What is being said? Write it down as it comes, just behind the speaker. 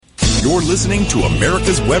You're listening to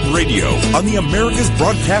America's Web Radio on the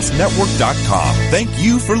AmericasBroadcastNetwork.com. Thank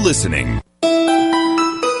you for listening.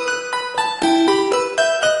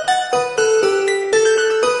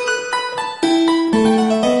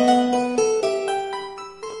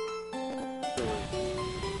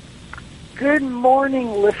 Good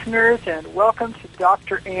morning, listeners, and welcome to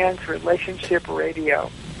Dr. Ann's Relationship Radio.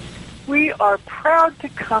 We are proud to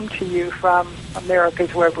come to you from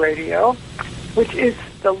America's Web Radio, which is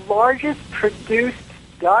the largest produced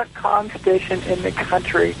 .com station in the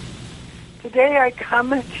country. Today I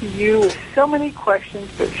come to you with so many questions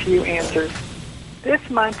but few answers. This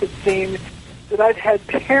month it seems that I've had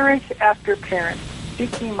parents after parents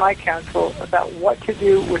seeking my counsel about what to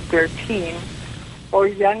do with their teen or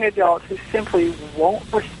young adults who simply won't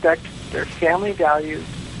respect their family values,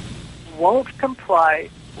 won't comply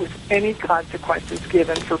with any consequences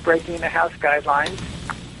given for breaking the house guidelines,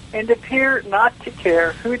 and appear not to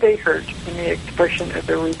care who they hurt in the expression of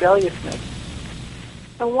their rebelliousness.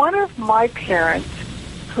 And one of my parents,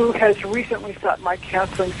 who has recently sought my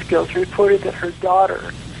counseling skills, reported that her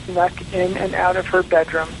daughter snuck in and out of her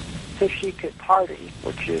bedroom so she could party,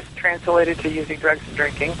 which is translated to using drugs and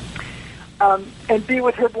drinking, and be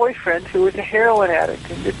with her boyfriend, who was a heroin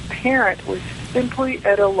addict. And this parent was simply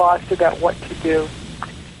at a loss about what to do.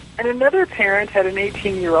 And another parent had an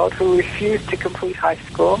 18-year-old who refused to complete high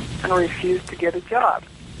school and refused to get a job.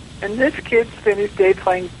 And this kid spent his day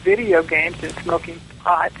playing video games and smoking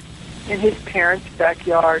pot in his parents'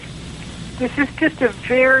 backyard. This is just a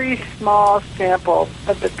very small sample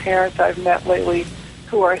of the parents I've met lately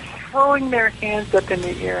who are throwing their hands up in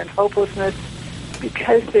the air in hopelessness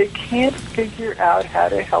because they can't figure out how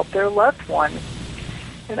to help their loved one.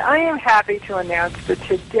 And I am happy to announce that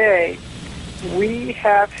today we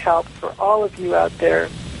have help for all of you out there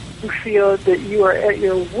who feel that you are at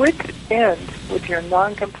your wit's end with your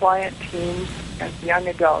non-compliant teens and young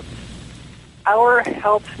adults. Our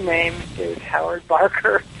help's name is Howard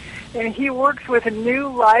Barker, and he works with New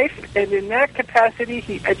Life, and in that capacity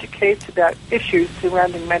he educates about issues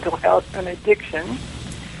surrounding mental health and addiction.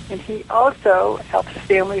 And he also helps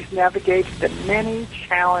families navigate the many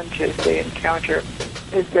challenges they encounter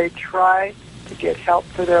as they try to get help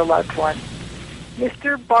for their loved one.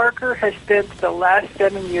 Mr. Barker has spent the last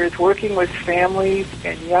 7 years working with families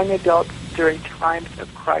and young adults during times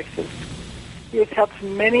of crisis. He has helped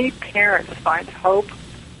many parents find hope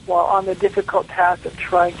while on the difficult path of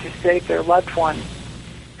trying to save their loved one.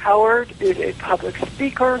 Howard is a public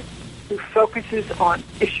speaker who focuses on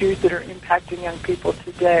issues that are impacting young people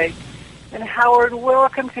today. And Howard,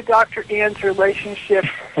 welcome to Dr. Ann's Relationship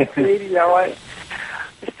Radio. I'm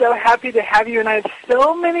so happy to have you, and I have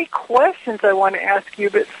so many questions I want to ask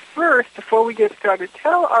you. But first, before we get started,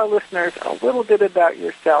 tell our listeners a little bit about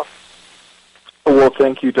yourself. Well,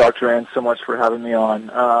 thank you, Dr. Ann, so much for having me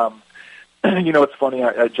on. You know, it's funny,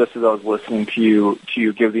 I just as I was listening to you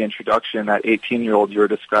give the introduction, that 18-year-old you were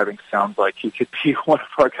describing sounds like he could be one of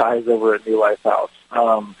our guys over at New Life House.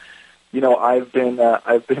 You know,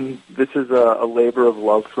 this is a labor of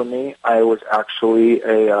love for me. I was actually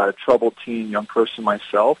a troubled teen young person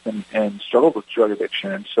myself and struggled with drug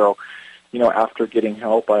addiction. And so, you know, after getting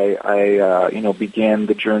help, I began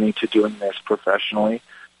the journey to doing this professionally.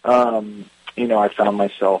 You know, I found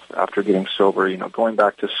myself after getting sober, you know, going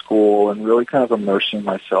back to school and really kind of immersing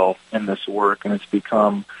myself in this work. And it's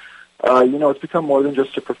become, it's become more than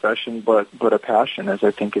just a profession, but a passion, as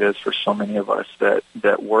I think it is for so many of us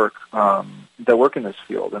that work in this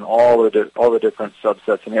field and all the different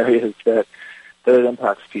subsets and areas that it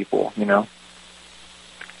impacts people, you know.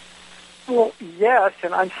 Well, yes,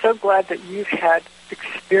 and I'm so glad that you've had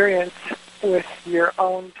experience with your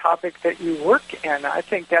own topic that you work in. I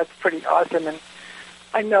think that's pretty awesome, and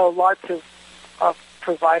I know lots of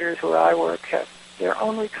providers where I work have their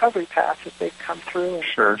own recovery path that they've come through and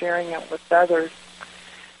Sure. sharing it with others.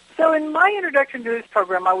 So in my introduction to this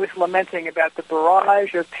program, I was lamenting about the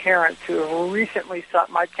barrage of parents who have recently sought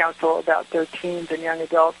my counsel about their teens and young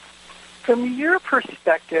adults. From your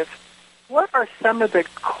perspective, what are some of the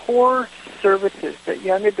core services that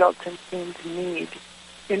young adults and teens need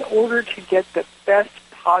in order to get the best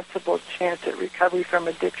possible chance at recovery from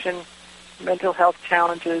addiction, mental health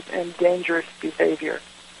challenges, and dangerous behavior?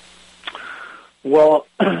 Well,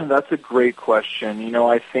 that's a great question. You know,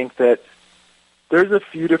 I think that there's a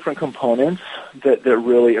few different components that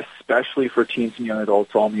really, especially for teens and young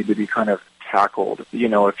adults, all need to be kind of tackled, you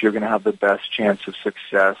know, if you're going to have the best chance of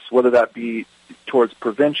success, whether that be towards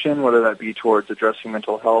prevention, whether that be towards addressing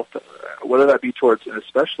mental health, whether that be towards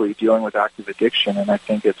especially dealing with active addiction. And I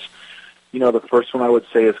think it's, you know, the first one I would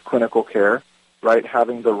say is clinical care. right?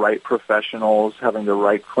 Having the right professionals, having the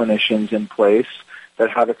right clinicians in place that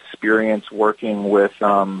have experience working with,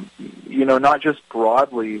 not just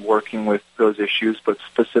broadly working with those issues, but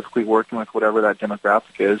specifically working with whatever that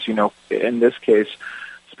demographic is. In this case,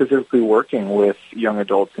 specifically working with young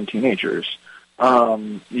adults and teenagers.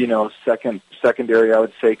 Secondary, I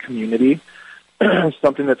would say community.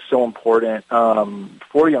 Something that's so important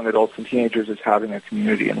for young adults and teenagers is having a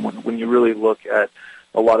community. And when you really look at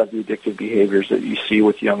a lot of the addictive behaviors that you see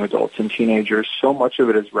with young adults and teenagers, so much of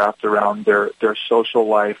it is wrapped around their social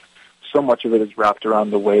life. So much of it is wrapped around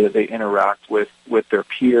the way that they interact with their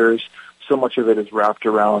peers. So much of it is wrapped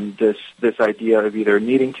around this idea of either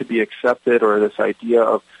needing to be accepted or this idea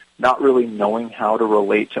of not really knowing how to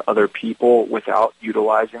relate to other people without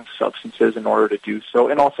utilizing substances in order to do so,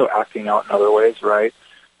 and also acting out in other ways, right?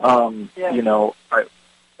 I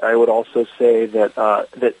would also say that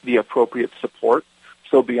that the appropriate support,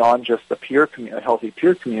 so beyond just the a healthy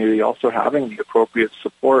peer community, also having the appropriate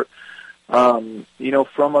support,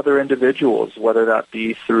 from other individuals, whether that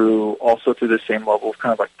be through the same level of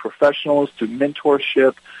kind of like professionals, through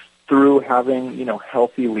mentorship, through having,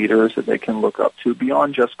 healthy leaders that they can look up to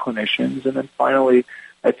beyond just clinicians. And then finally,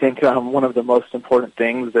 I think one of the most important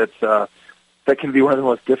things that can be one of the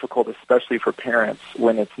most difficult, especially for parents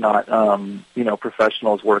when it's not,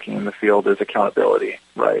 professionals working in the field, is accountability,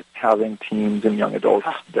 right? Having teens and young adults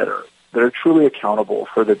that are truly accountable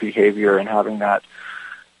for the behavior, and having that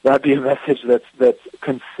be a message that's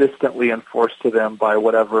consistently enforced to them by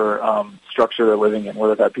whatever structure they're living in,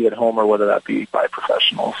 whether that be at home or whether that be by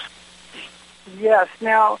professionals. Yes.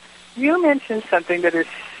 Now, you mentioned something that is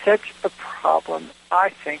such a problem, I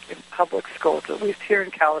think, in public schools, at least here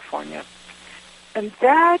in California, and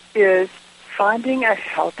that is finding a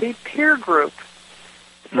healthy peer group.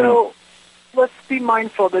 So let's be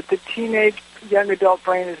mindful that the teenage young adult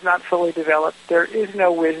brain is not fully developed. There is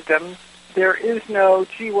no wisdom. There is no,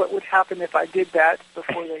 gee, what would happen if I did that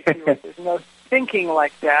before they do it. There's no thinking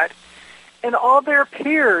like that. And all their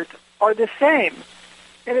peers are the same.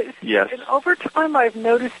 And, and over time I've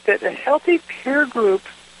noticed that a healthy peer group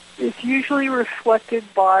is usually reflected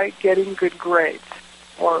by getting good grades,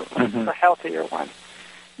 or a healthier one.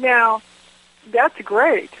 Now, that's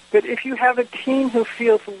great, but if you have a teen who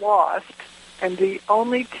feels lost and the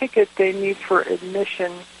only ticket they need for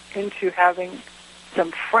admission into having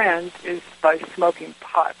some friends is by smoking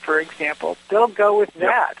pot, for example, they'll go with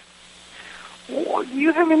that. Do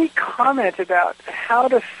you have any comment about how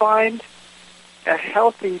to find a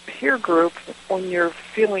healthy peer group when you're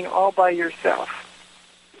feeling all by yourself?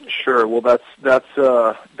 Sure. Well, that's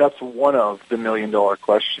one of the $1 million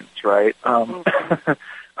questions, right?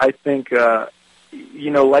 I think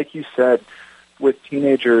like you said, with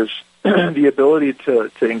teenagers, the ability to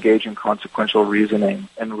engage in consequential reasoning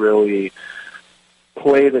and really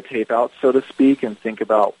play the tape out, so to speak, and think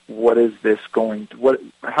about how is this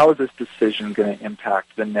decision going to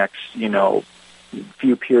impact the next,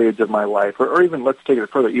 few periods of my life, or even, let's take it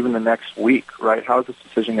further, even the next week, right? How is this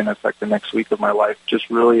decision going to affect the next week of my life? Just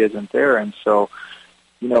really isn't there. And so,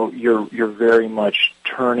 you're very much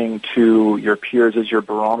turning to your peers as your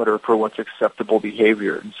barometer for what's acceptable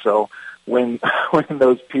behavior. And so when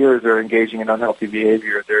those peers are engaging in unhealthy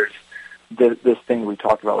behavior, there's this thing we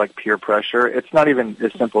talked about, like peer pressure. It's not even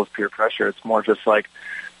as simple as peer pressure. It's more just like,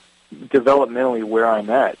 developmentally, where I'm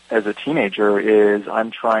at as a teenager is I'm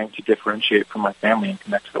trying to differentiate from my family and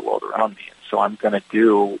connect to the world around me. And so I'm going to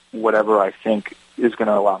do whatever I think is going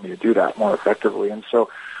to allow me to do that more effectively. And so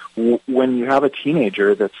when you have a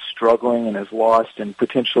teenager that's struggling and is lost, and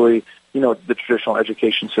potentially, the traditional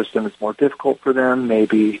education system is more difficult for them,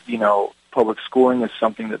 maybe, public schooling is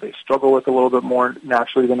something that they struggle with a little bit more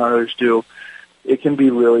naturally than others do, it can be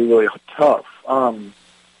really, really tough.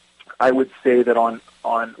 I would say that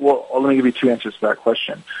let me give you two answers to that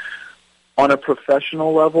question. On a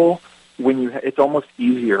professional level, it's almost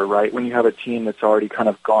easier, right, when you have a teen that's already kind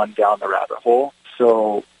of gone down the rabbit hole.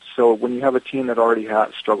 So when you have a teen that already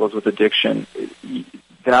struggles with addiction,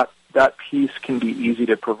 that piece can be easy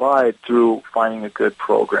to provide through finding a good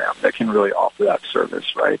program that can really offer that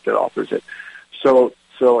service, right, that offers it. So,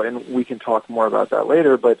 and we can talk more about that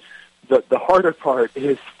later, but the harder part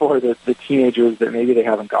is for the teenagers that maybe they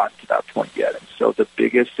haven't gotten to that point yet. And so the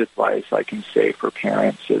biggest advice I can say for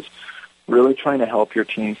parents is really trying to help your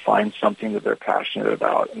teen find something that they're passionate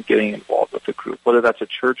about and getting involved with a group, whether that's a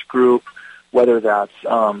church group, whether that's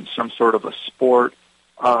some sort of a sport,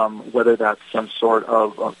 whether that's some sort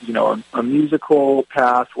of, a musical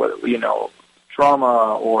path, whether,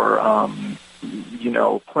 drama or,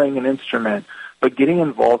 playing an instrument, but getting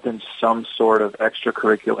involved in some sort of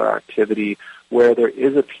extracurricular activity where there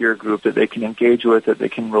is a peer group that they can engage with, that they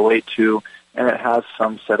can relate to, and it has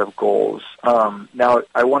some set of goals. Now,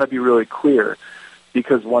 I want to be really clear,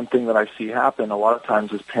 because one thing that I see happen a lot of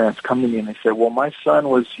times is parents come to me and they say, well, my son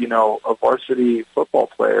was, a varsity football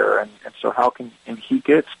player, and so and he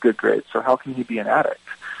gets good grades, so how can he be an addict?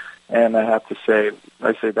 And I have to say,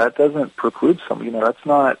 that doesn't preclude some, that's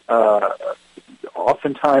not,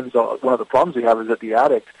 oftentimes one of the problems we have is that the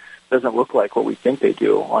addict doesn't look like what we think they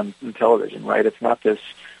do on television, right? It's not this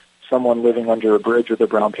someone living under a bridge with a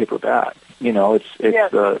brown paper bag,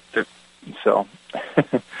 so.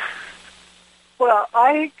 Well,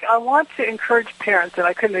 I want to encourage parents, and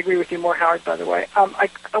I couldn't agree with you more, Howard, by the way. I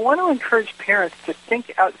want to encourage parents to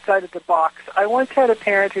think outside of the box. I once had a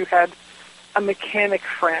parent who had a mechanic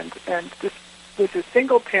friend, and this was a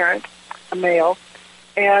single parent, a male,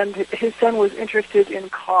 and his son was interested in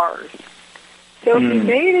cars. So he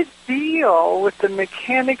made a deal with the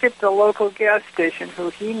mechanic at the local gas station, who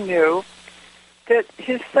he knew, that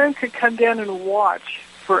his son could come down and watch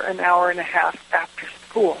for an hour and a half after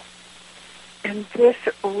school. And this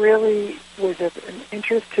really was of an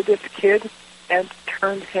interest to this kid and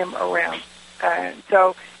turned him around. And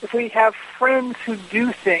so if we have friends who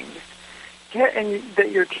do things and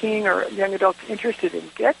that your teen or young adult's interested in,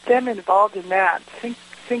 get them involved in that.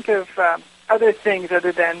 Think of other things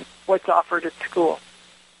other than what's offered at school.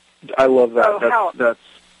 I love that.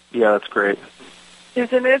 That's great.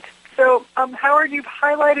 Isn't it? So, Howard, you've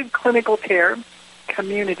highlighted clinical care,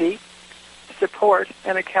 community, support,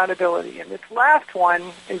 and accountability. And this last one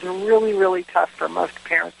is really, really tough for most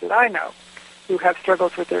parents that I know who have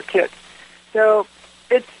struggles with their kids. So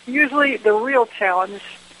it's usually the real challenge,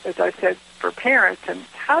 as I said, for parents. And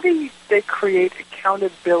how do they create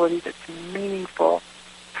accountability that's meaningful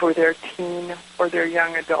for their teen or their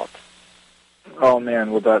young adult? Oh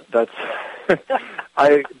man, well that's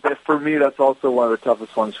for me that's also one of the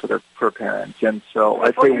toughest ones for parents. And so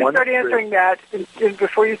before you start answering that,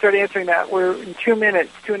 we're in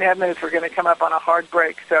 2.5 minutes. We're going to come up on a hard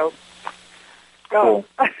break. So go.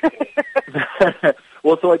 Cool.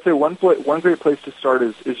 Well, so I'd say one great place to start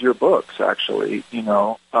is your books. Actually,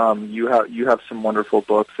 you have some wonderful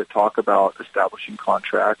books that talk about establishing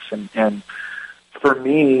contracts, and for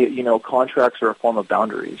me, contracts are a form of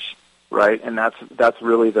boundaries. Right, and that's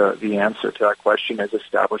really the answer to that question, is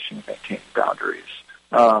establishing and maintaining boundaries.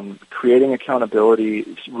 Creating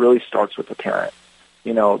accountability really starts with the parent.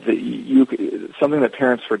 Something that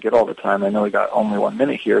parents forget all the time. I know we got only 1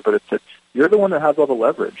 minute here, but it's that you're the one that has all the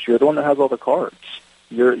leverage. You're the one that has all the cards.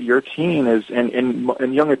 Your teen is,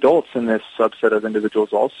 and young adults in this subset of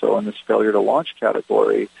individuals also in this failure to launch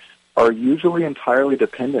category are usually entirely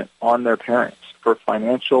dependent on their parents for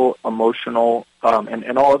financial, emotional,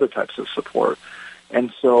 and all other types of support.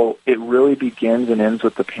 And so it really begins and ends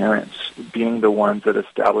with the parents being the ones that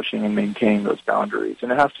establishing and maintaining those boundaries.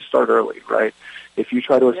 And it has to start early, right? If you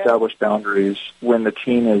try to establish boundaries when the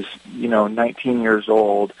teen is, 19 years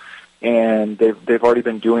old and they've already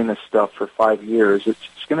been doing this stuff for 5 years,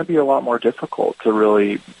 it's going to be a lot more difficult to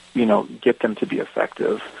really, get them to be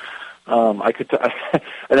effective. I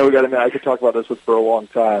know we got a minute. I could talk about this for a long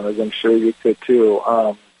time, as I'm sure you could too.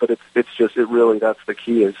 But that's the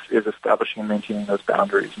key is establishing and maintaining those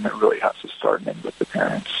boundaries, and it really has to start and end with the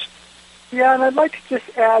parents. Yeah, and I'd like to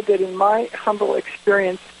just add that in my humble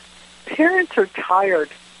experience, parents are tired.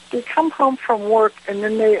 They come home from work and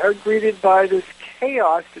then they are greeted by this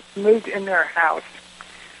chaos that's moved in their house.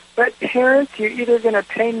 But parents, you're either going to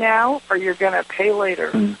pay now or you're going to pay later.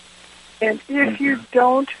 Mm-hmm. And if you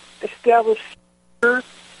don't establish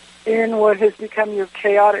in what has become your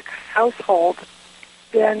chaotic household,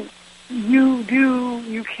 then you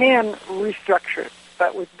can restructure it.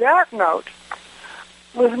 But with that note,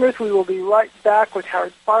 listeners, we will be right back with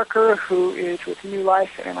Howard Barker, who is with New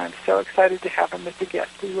Life, and I'm so excited to have him as a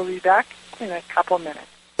guest. We will be back in a couple of minutes.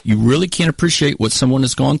 You really can't appreciate what someone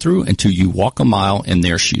has gone through until you walk a mile in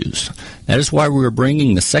their shoes. That is why we are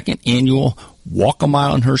bringing the second annual Walk a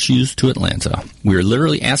Mile in Her Shoes to Atlanta. We are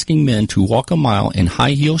literally asking men to walk a mile in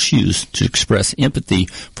high-heel shoes to express empathy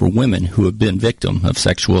for women who have been victim of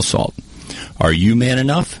sexual assault. Are you man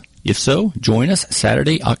enough? If so, join us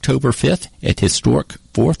Saturday, October 5th at historic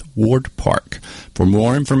 4th Ward Park. For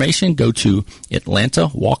more information, go to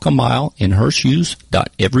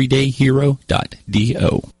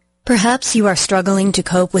atlantawalkamileinhershoes.everydayhero.do. Perhaps you are struggling to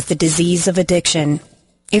cope with the disease of addiction.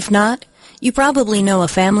 If not, you probably know a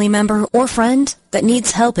family member or friend that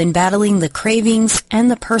needs help in battling the cravings and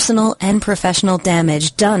the personal and professional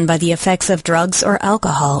damage done by the effects of drugs or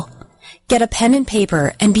alcohol. Get a pen and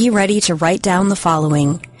paper and be ready to write down the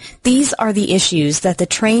following. These are the issues that the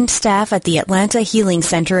trained staff at the Atlanta Healing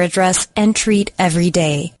Center address and treat every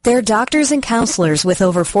day. Their doctors and counselors with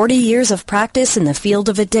over 40 years of practice in the field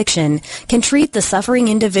of addiction can treat the suffering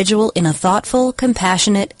individual in a thoughtful,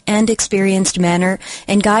 compassionate, and experienced manner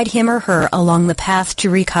and guide him or her along the path to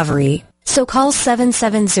recovery. So call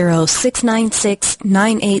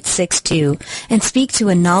 770-696-9862 and speak to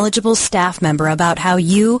a knowledgeable staff member about how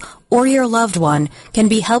you or your loved one can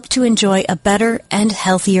be helped to enjoy a better and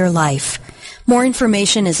healthier life. More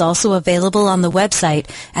information is also available on the website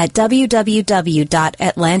at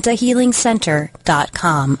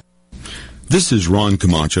www.atlantahealingcenter.com. This is Ron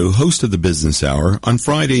Camacho, host of the Business Hour, on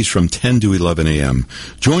Fridays from 10 to 11 a.m.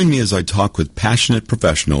 Join me as I talk with passionate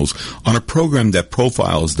professionals on a program that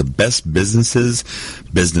profiles the best businesses,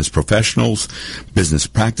 business professionals, business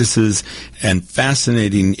practices, and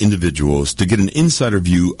fascinating individuals to get an insider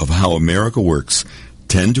view of how America works.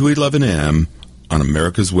 10 to 11 a.m. on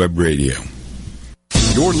America's Web Radio.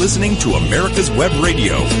 You're listening to America's Web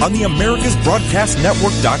Radio on the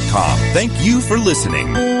AmericasBroadcastNetwork.com. Thank you for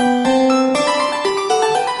listening.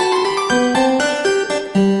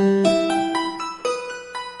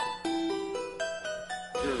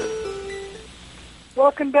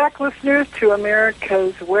 Welcome back, listeners, to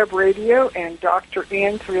America's Web Radio and Dr.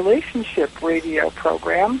 Ann's Relationship Radio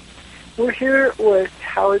program. We're here with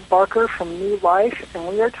Howard Barker from New Life, and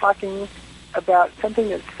we are talking about something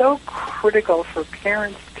that's so critical for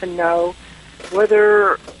parents to know,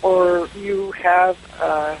 whether or you have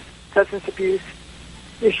a substance abuse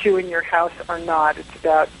issue in your house or not. It's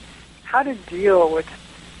about how to deal with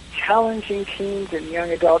challenging teens and young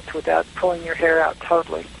adults without pulling your hair out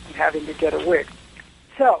totally and having to get a wig.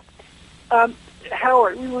 So,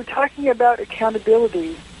 Howard, we were talking about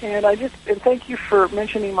accountability, and thank you for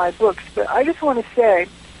mentioning my books, but I just want to say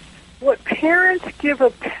what parents give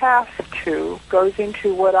a pass to goes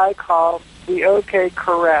into what I call the OK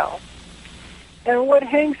Corral. And what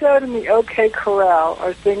hangs out in the OK Corral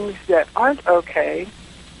are things that aren't okay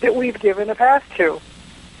that we've given a pass to.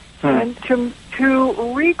 And to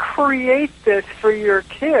recreate this for your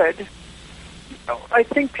kid, I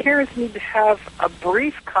think parents need to have a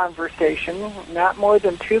brief conversation, not more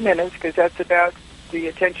than 2 minutes, because that's about the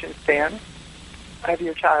attention span of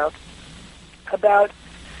your child, about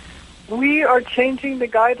we are changing the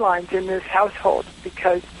guidelines in this household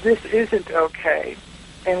because this isn't okay,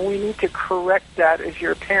 and we need to correct that as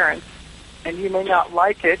your parents. And you may not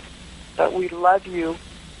like it, but we love you,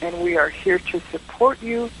 and we are here to support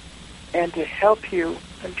you and to help you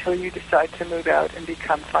until you decide to move out and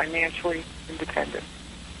become financially independent.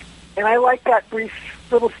 And I like that brief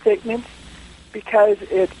little statement because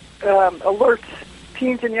it alerts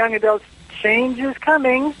teens and young adults change is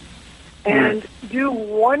coming, and do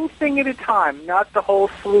one thing at a time, not the whole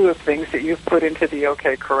slew of things that you've put into the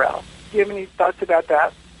OK Corral. Do you have any thoughts about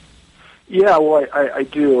that? Yeah, well, I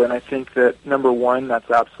do, and I think that, number one,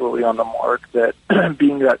 that's absolutely on the mark, that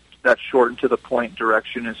being that short and to the point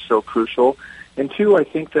direction is so crucial. And two, I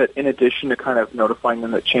think that in addition to kind of notifying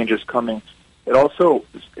them that change is coming, it also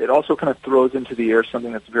kind of throws into the air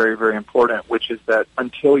something that's very, very important, which is that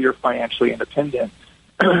until you're financially independent,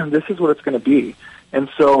 this is what it's going to be. And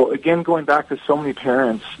so, again, going back to so many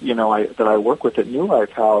parents, that I work with at New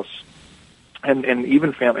Life House, and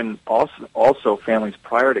even also families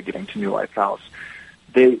prior to getting to New Life House,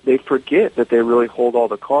 they forget that they really hold all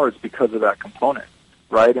the cards because of that component,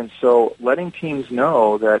 right? And so, letting teens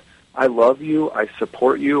know that I love you, I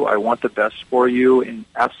support you, I want the best for you, and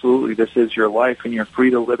absolutely, this is your life, and you're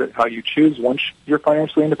free to live it how you choose once you're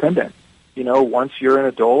financially independent. Once you're an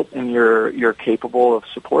adult and you're capable of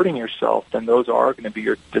supporting yourself, then those are going to be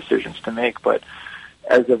your decisions to make. But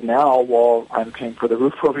as of now, while I'm paying for the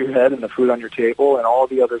roof over your head and the food on your table and all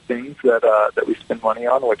the other things that we spend money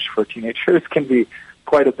on, which for teenagers can be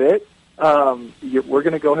quite a bit, we're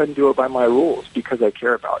going to go ahead and do it by my rules because I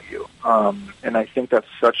care about you. And I think that's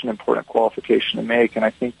such an important qualification to make. And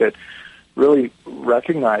I think that really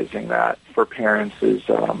recognizing that for parents is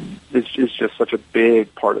just such a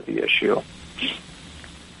big part of the issue.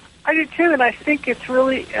 I do too, and I think it's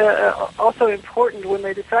really also important when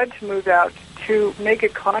they decide to move out to make a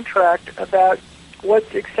contract about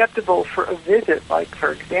what's acceptable for a visit. Like,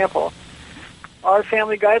 for example, our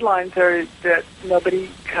family guidelines are that nobody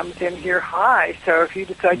comes in here high. So if you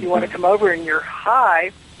decide you want to come over and you're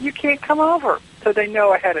high, you can't come over. So they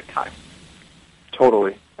know ahead of time.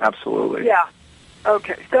 Totally. Absolutely. Yeah.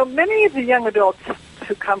 Okay. So many of the young adults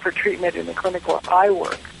who come for treatment in the clinic where I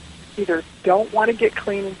work either don't want to get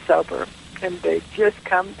clean and sober, and they just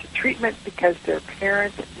come to treatment because their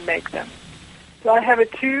parents make them. So I have a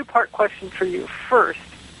two-part question for you. First,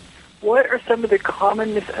 what are some of the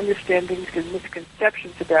common misunderstandings and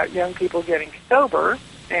misconceptions about young people getting sober?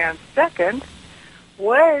 And second,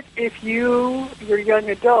 what if your young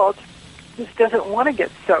adult just doesn't want to get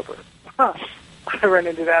sober? I run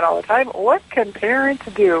into that all the time. What can parents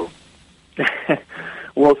do?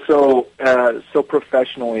 Well, so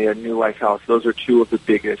professionally at New Life House, those are two of the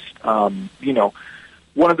biggest,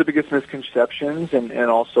 one of the biggest misconceptions and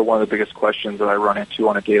also one of the biggest questions that I run into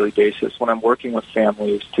on a daily basis when I'm working with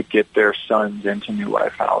families to get their sons into New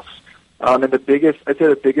Life House. And I'd say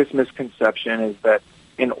the biggest misconception is that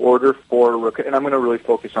in order for, and I'm going to really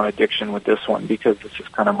focus on addiction with this one because this is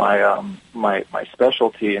kind of my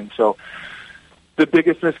specialty, and so the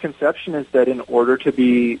biggest misconception is that in order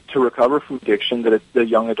to recover from addiction, that the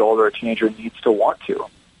young adult or a teenager needs to want to,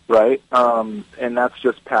 right? And that's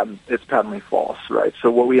just patently false, right?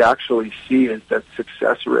 So what we actually see is that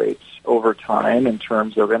success rates over time in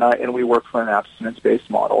terms of, and we work for an abstinence-based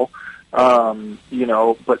model,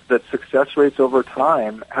 but that success rates over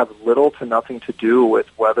time have little to nothing to do with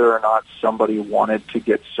whether or not somebody wanted to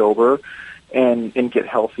get sober and get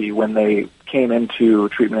healthy when they came into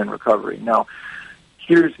treatment and recovery. Now,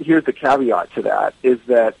 here's the caveat to that is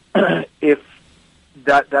that if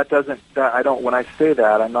when I say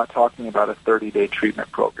that, I'm not talking about a 30-day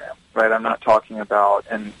treatment program, right? I'm not talking about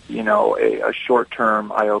a short-term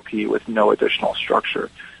IOP with no additional structure.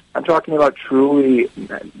 I'm talking about truly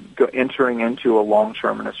entering into a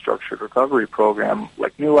long-term and a structured recovery program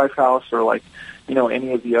like New Life House or like,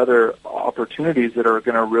 any of the other opportunities that are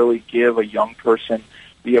going to really give a young person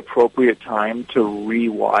the appropriate time to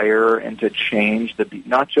rewire and to change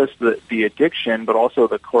not just the addiction, but also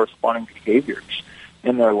the corresponding behaviors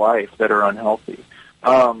in their life that are unhealthy.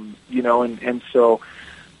 And so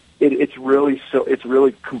it's really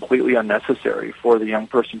completely unnecessary for the young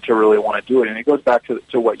person to really want to do it. And it goes back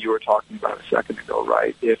to what you were talking about a second ago,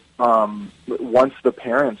 right? If once the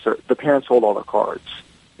parents hold all the cards,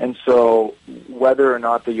 and so whether or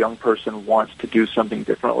not the young person wants to do something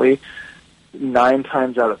differently, 9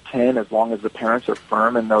 times out of 10, as long as the parents are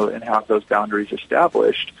firm and have those boundaries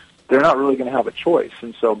established, they're not really going to have a choice.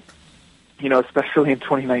 And so, especially in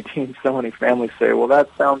 2019, so many families say, "Well, that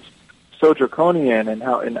sounds so draconian,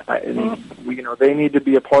 they need to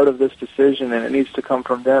be a part of this decision, and it needs to come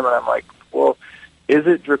from them." And I'm like, well, is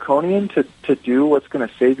it draconian to do what's going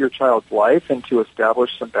to save your child's life and to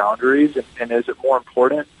establish some boundaries? And is it more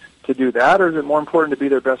important to do that, or is it more important to be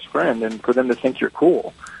their best friend and for them to think you're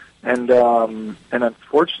cool? And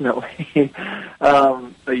unfortunately, and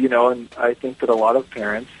I think that a lot of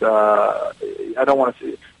parents, I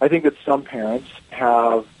think that some parents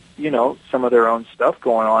have, some of their own stuff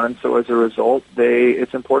going on, and so as a result,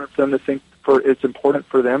 it's important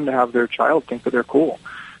for them to have their child think that they're cool.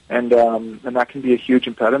 And that can be a huge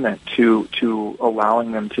impediment to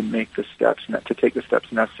allowing them to make the steps, to take the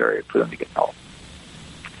steps necessary for them to get help.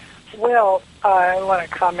 Well, I want to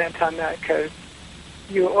comment on that because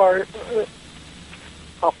you are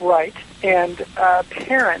right. And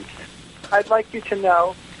parents, I'd like you to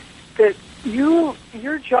know that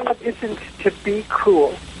your job isn't to be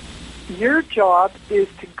cool. Your job is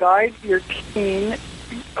to guide your teen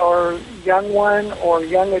or young one or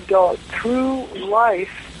young adult through life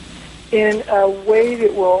in a way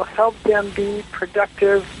that will help them be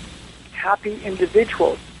productive, happy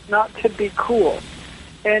individuals, not to be cool.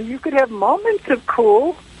 And you could have moments of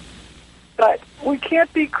cool, but we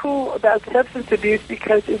can't be cool about substance abuse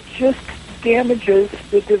because it just damages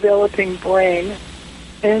the developing brain,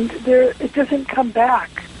 and it doesn't come back.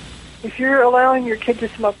 If you're allowing your kid to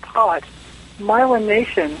smoke pot,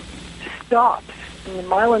 myelination stops. And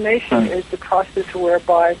myelination is the process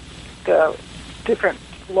whereby the different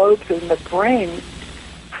lobes in the brain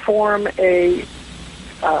form a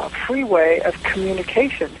freeway of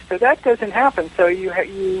communication. So that doesn't happen. So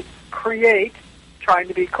you create, trying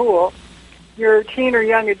to be cool, your teen or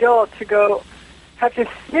young adult to have to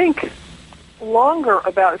think longer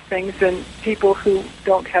about things than people who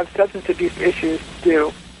don't have substance abuse issues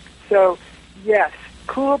do. So, yes,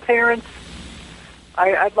 cool parents,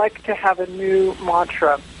 I'd like to have a new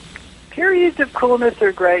mantra. Periods of coolness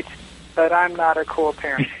are great, but I'm not a cool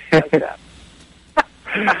parent. Like that.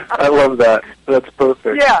 I love that. That's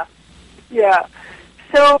perfect. Yeah.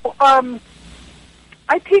 So,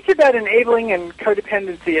 I teach about enabling and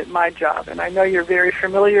codependency at my job, and I know you're very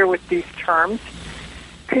familiar with these terms.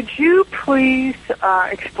 Could you please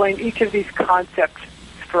explain each of these concepts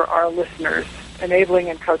for our listeners, enabling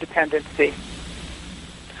and codependency?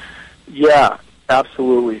 Yeah,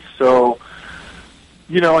 absolutely. So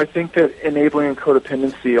I think that enabling and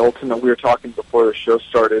codependency, ultimately, we were talking before the show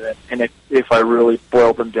started, and if I really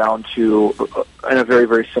boiled them down to, in a very,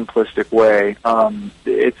 very simplistic way,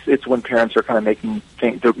 it's when parents are kind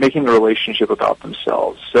of making the relationship about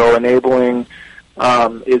themselves. So enabling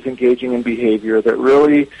is engaging in behavior that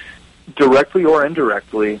really, directly or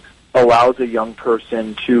indirectly, allows a young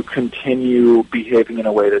person to continue behaving in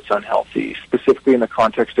a way that's unhealthy. Specifically in the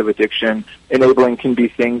context of addiction, enabling can be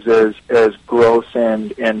things as gross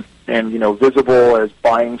and visible as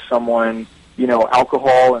buying someone,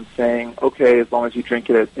 alcohol and saying, okay, as long as you drink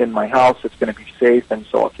it in my house, it's going to be safe, and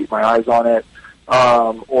so I'll keep my eyes on it.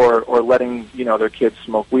 Or letting, their kids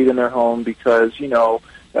smoke weed in their home because,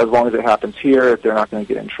 as long as it happens here, they're not going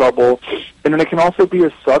to get in trouble. And then it can also be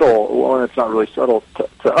as subtle, well, it's not really subtle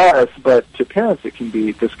to us, but to parents this can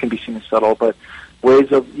be seen as subtle, but ways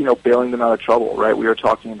of, bailing them out of trouble, right? We were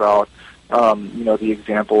talking about, the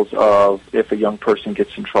examples of if a young person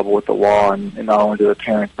gets in trouble with the law, and not only do the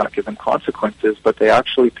parents not give them consequences, but they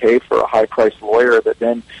actually pay for a high-priced lawyer that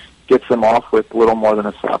then gets them off with little more than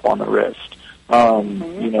a slap on the wrist.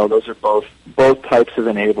 Those are both types of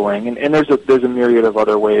enabling, and there's a myriad of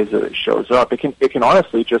other ways that it shows up. It can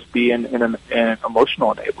honestly just be in an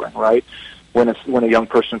emotional enabling, right? When a young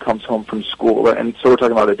person comes home from school, and so we're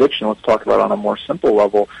talking about addiction. Let's talk about it on a more simple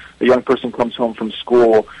level. A young person comes home from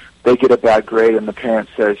school, they get a bad grade, and the parent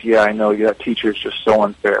says, "Yeah, I know that teacher's just so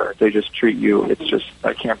unfair. They just treat you. It's just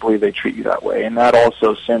I can't believe they treat you that way." And that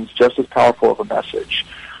also sends just as powerful of a message.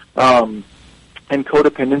 And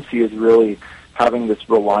codependency is really having this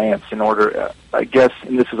reliance in order, I guess,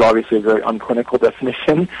 and this is obviously a very unclinical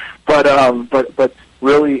definition, but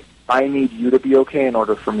really, I need you to be okay in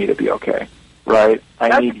order for me to be okay, right?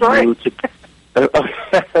 I need you to.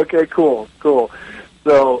 Okay, cool. So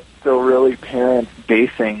really, parents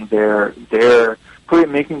basing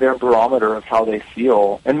making their barometer of how they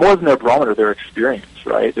feel, and more than their barometer, their experience,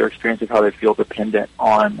 right? Their experience of how they feel dependent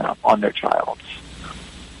on their child.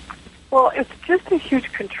 Well, it's just a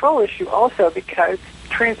huge control issue also, because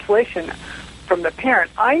translation from the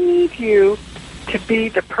parent, I need you to be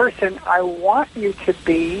the person I want you to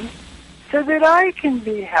be so that I can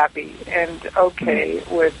be happy and okay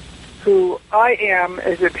with who I am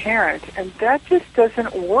as a parent. And that just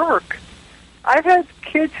doesn't work. I've had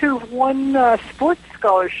kids who've won sports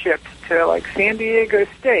scholarships to, like, San Diego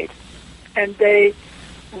State, and they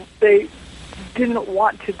didn't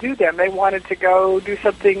want to do them. They wanted to go do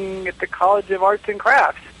something at the College of Arts and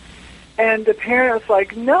Crafts. And the parent was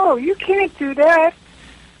like, no, you can't do that.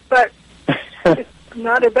 But it's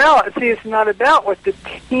not about what the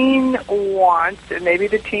teen wants, and maybe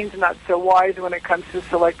the teen's not so wise when it comes to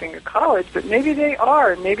selecting a college, but maybe they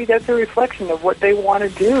are. Maybe that's a reflection of what they want to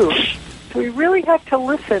do. So we really have to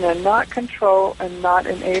listen and not control and not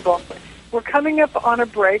enable. We're coming up on a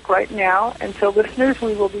break right now, and so listeners,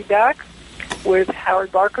 we will be back with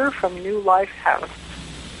Howard Barker from New Life House.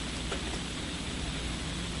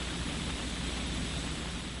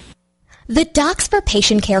 The Docs for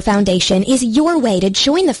Patient Care Foundation is your way to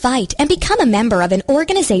join the fight and become a member of an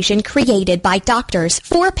organization created by doctors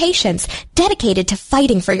for patients, dedicated to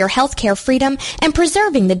fighting for your healthcare freedom and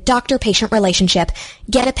preserving the doctor-patient relationship.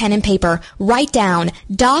 Get a pen and paper. Write down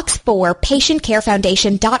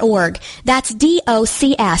docs4patientcarefoundation.org. That's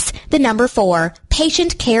DOCS, the number 4,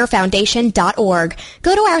 patientcarefoundation.org.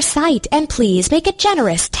 Go to our site and please make a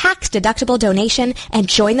generous tax-deductible donation and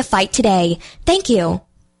join the fight today. Thank you.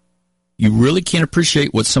 You really can't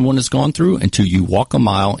appreciate what someone has gone through until you walk a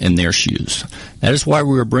mile in their shoes. That is why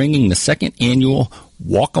we are bringing the second annual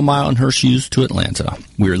Walk a Mile in Her Shoes to Atlanta.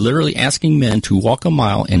 We are literally asking men to walk a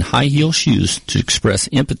mile in high-heel shoes to express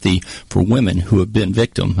empathy for women who have been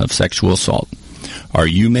victim of sexual assault. Are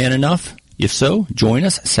you man enough? If so, join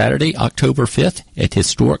us Saturday, October 5th at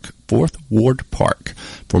historic 4th Ward Park.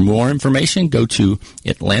 For more information, go to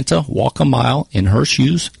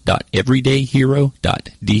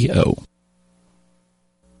atlantawalkamileinhershoes.everydayhero.do.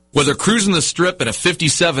 Whether cruising the Strip in a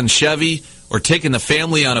 57 Chevy or taking the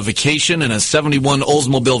family on a vacation in a 71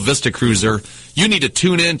 Oldsmobile Vista Cruiser, you need to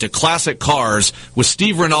tune in to Classic Cars with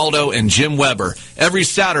Steve Ronaldo and Jim Weber every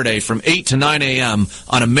Saturday from 8 to 9 a.m.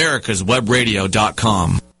 on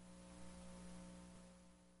americaswebradio.com.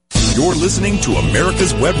 You're listening to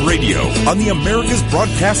America's Web Radio on the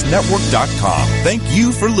americasbroadcastnetwork.com. Thank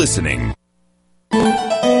you for listening.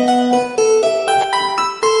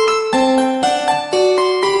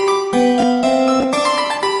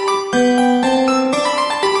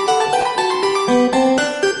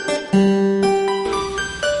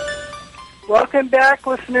 Welcome back,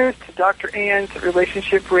 listeners, to Dr. Ann's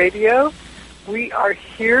Relationship Radio. We are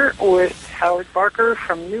here with Howard Barker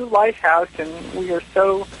from New Lighthouse, and we are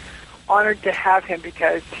so honored to have him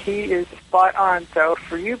because he is spot on. So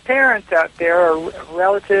for you parents out there, or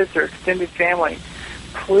relatives or extended family,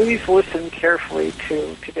 please listen carefully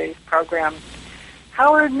to today's program.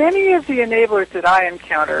 Howard, many of the enablers that I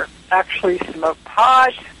encounter actually smoke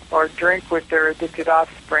pot or drink with their addicted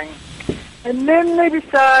offspring, and then they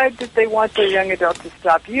decide that they want their young adult to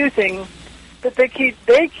stop using, but they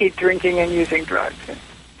keep drinking and using drugs.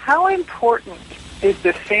 How important is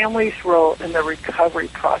the family's role in the recovery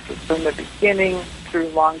process from the beginning through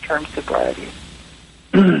long-term sobriety?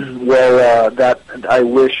 Well, I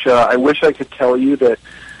wish I could tell you that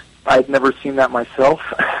I'd never seen that myself,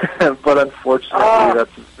 but unfortunately,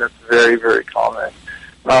 that's very, very common.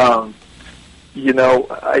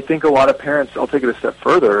 I think a lot of parents, I'll take it a step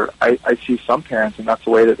further, I see some parents, and that's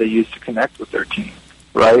the way that they use to connect with their teen,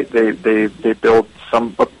 right? They build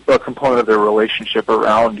a component of their relationship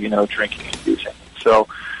around, drinking and using. So,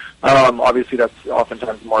 obviously that's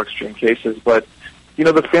oftentimes more extreme cases, but,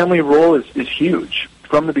 the family role is huge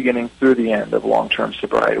from the beginning through the end of long-term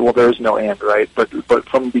sobriety. Well, there's no end, right? But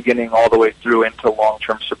from the beginning all the way through into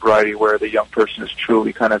long-term sobriety where the young person is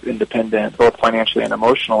truly kind of independent, both financially and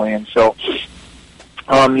emotionally. And so,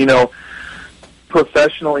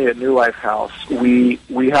 professionally at New Life House, we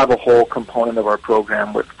have a whole component of our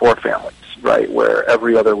program for families, right? Where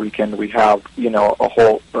every other weekend we have, a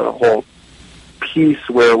whole piece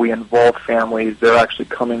where we involve families. They're actually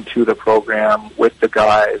coming to the program with the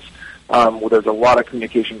guys. There's a lot of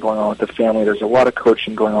communication going on with the family. There's a lot of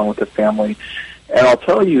coaching going on with the family. And I'll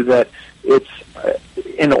tell you that it's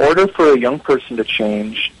in order for a young person to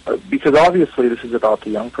change, because obviously this is about the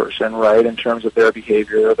young person, right, in terms of their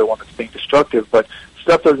behavior. They're the one that's being destructive, but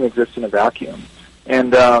stuff doesn't exist in a vacuum.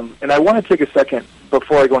 And I want to take a second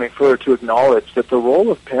before I go any further to acknowledge that the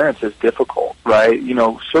role of parents is difficult, right?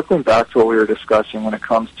 Circling back to what we were discussing when it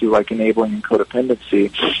comes to, like, enabling and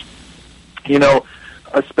codependency,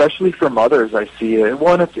 especially for mothers, I see it.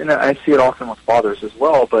 Well, and I see it often with fathers as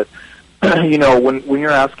well, but when you're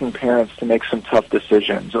asking parents to make some tough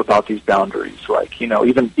decisions about these boundaries, like,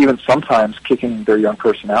 even sometimes kicking their young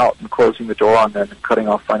person out and closing the door on them and cutting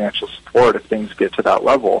off financial support if things get to that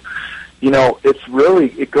level,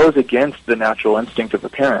 it goes against the natural instinct of the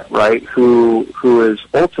parent, right, who is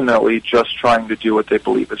ultimately just trying to do what they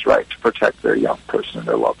believe is right to protect their young person and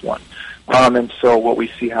their loved one. And so what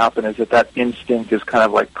we see happen is that instinct is kind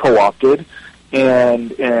of like co-opted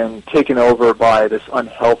and taken over by this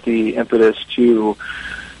unhealthy impetus to,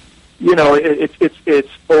 it's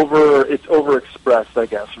overexpressed, I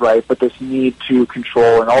guess, right? But this need to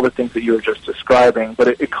control and all the things that you were just describing, but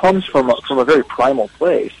it comes from a very primal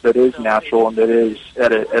place that is natural and that is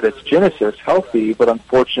at its genesis healthy, but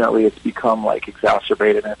unfortunately it's become like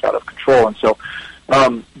exacerbated and it's out of control. And so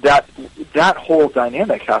that whole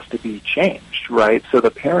dynamic has to be changed, right? So the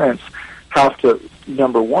parents have to,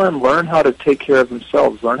 number one, learn how to take care of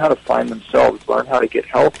themselves, learn how to find themselves, learn how to get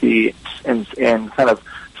healthy and kind of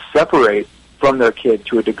separate from their kid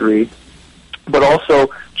to a degree, but also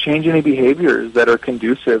change any behaviors that are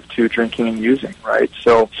conducive to drinking and using, right?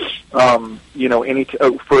 So,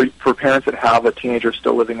 for parents that have a teenager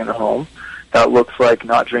still living in the home, that looks like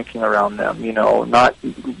not drinking around them, not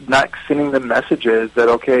sending them messages that,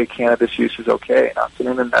 okay, cannabis use is okay, not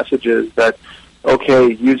sending them messages that,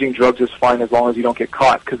 okay, using drugs is fine as long as you don't get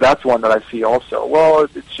caught, because that's one that I see also. Well,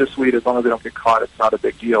 it's just weed. As long as they don't get caught, it's not a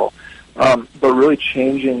big deal. But really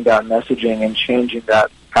changing that messaging and changing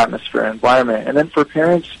that atmosphere and environment. And then for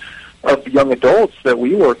parents of young adults that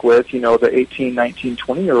we work with, the 18, 19,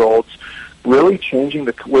 20-year-olds, really changing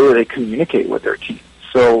the way they communicate with their teens.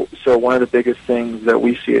 So one of the biggest things that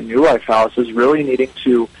we see at New Life House is really needing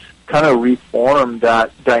to kind of reform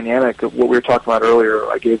that dynamic of what we were talking about earlier.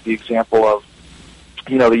 I gave the example of,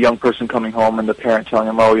 the young person coming home and the parent telling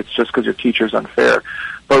them, oh, it's just because your teacher's unfair.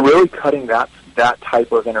 But really cutting that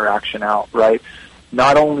type of interaction out, right?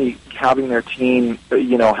 Not only having their teen,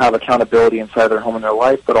 have accountability inside their home and their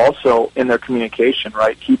life, but also in their communication,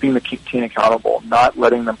 right? Keeping the teen accountable, not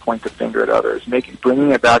letting them point the finger at others,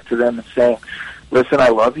 bringing it back to them and saying, listen, I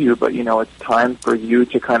love you, but, it's time for you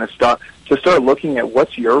to kind of start looking at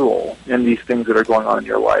what's your role in these things that are going on in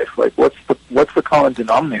your life. Like, what's the common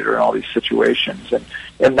denominator in all these situations?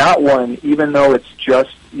 And that one, even though it's just,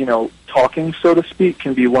 talking, so to speak,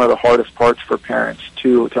 can be one of the hardest parts for parents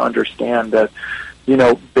to understand that,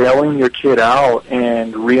 bailing your kid out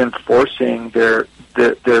and reinforcing their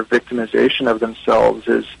victimization of themselves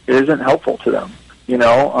isn't helpful to them.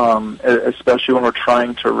 Especially when we're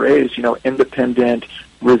trying to raise, independent,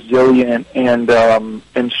 resilient,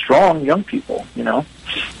 and strong young people.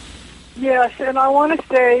 Yes, and I want to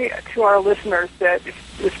say to our listeners that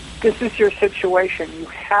if this is your situation, you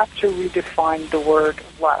have to redefine the word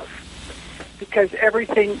love. Because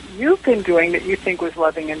everything you've been doing that you think was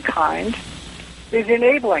loving and kind is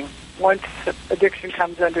enabling once addiction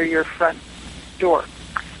comes under your front door.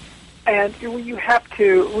 And you have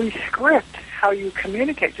to re-script how you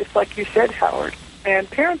communicate, just like you said, Howard. And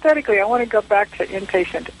parenthetically, I want to go back to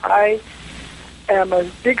inpatient. I am a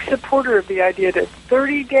big supporter of the idea that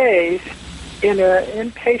 30 days in an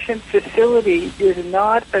inpatient facility is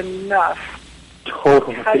not enough.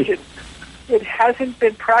 Totally. It hasn't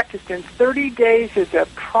been practiced, and 30 days is a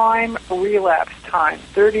prime relapse time,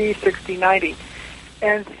 30, 60, 90.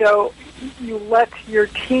 And so you let your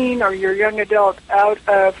teen or your young adult out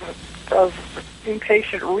of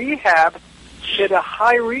inpatient rehab at a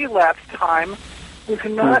high relapse time with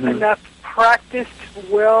not enough practiced,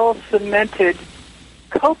 well-cemented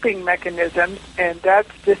coping mechanisms, and that's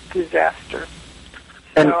just disaster.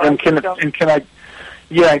 And can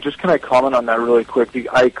I comment on that really quick?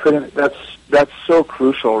 That's so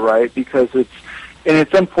crucial, right? Because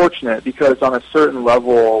it's unfortunate because on a certain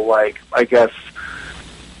level, like I guess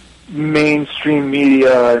mainstream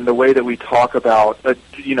media and the way that we talk about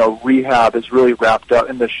rehab is really wrapped up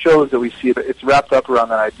in the shows that we see. It's wrapped up around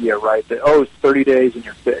that idea, right? That it's 30 days and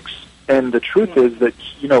you're fixed. And the truth is that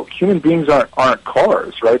human beings aren't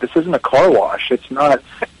cars, right? This isn't a car wash. It's not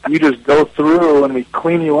you just go through and we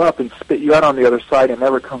clean you up and spit you out on the other side and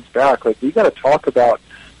never comes back. Like we got to talk about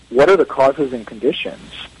what are the causes and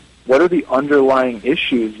conditions. What are the underlying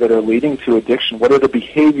issues that are leading to addiction? What are the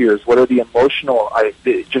behaviors? What are the emotional?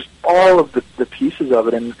 Just all of the pieces of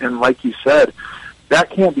it. And like you said,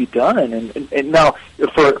 that can't be done. And now,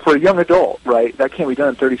 for a young adult, right, that can't be done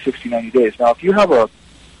in 30, 60, 90 days. Now, if you have a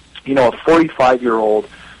 45-year-old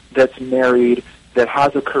that's married, that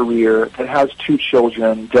has a career, that has 2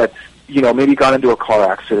 children, that maybe got into a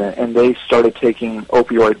car accident and they started taking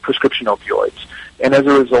prescription opioids. And as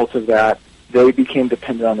a result of that, they became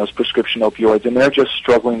dependent on those prescription opioids, and they're just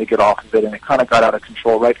struggling to get off of it, and it kind of got out of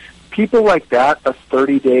control, right? People like that, a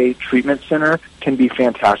 30-day treatment center can be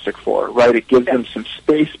fantastic for, right? It gives them some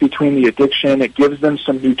space between the addiction. It gives them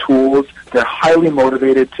some new tools. They're highly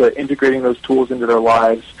motivated to integrating those tools into their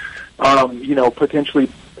lives, potentially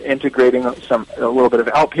integrating a little bit of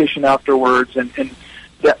outpatient afterwards, and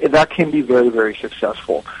that can be very, very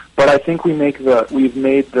successful. But I think we've made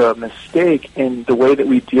the mistake in the way that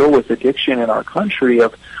we deal with addiction in our country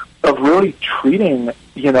of really treating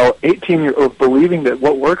 18-year-old, believing that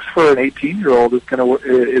what works for an 18-year-old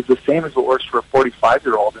is the same as what works for a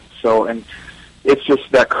 45-year-old, and it's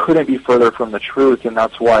just that couldn't be further from the truth, and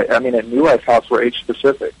that's why at New Life House we're age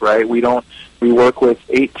specific, right? We work with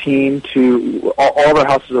 18 to all of our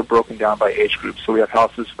houses are broken down by age groups. So we have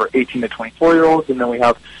houses for 18 to 24-year-olds, and then we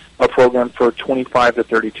have a program for 25 to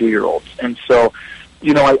 32-year-olds. And so,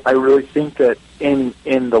 I really think that in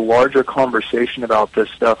the larger conversation about this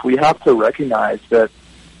stuff, we have to recognize that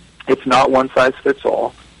it's not one size fits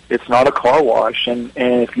all. It's not a car wash, and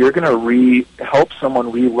if you're going to help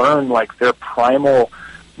someone relearn like their primal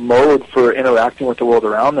mode for interacting with the world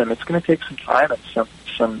around them, it's going to take some time and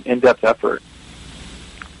some in-depth effort.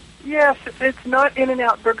 Yes, it's not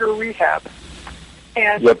In-N-Out Burger rehab.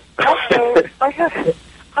 And yep. Also,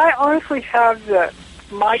 I honestly have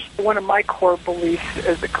one of my core beliefs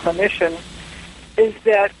as a clinician is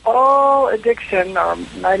that all addiction, or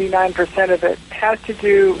 99% of it, has to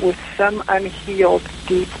do with some unhealed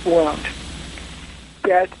deep wound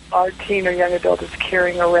that our teen or young adult is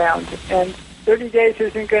carrying around. And 30 days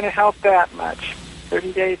isn't going to help that much.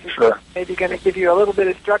 30 days is maybe going to give you a little bit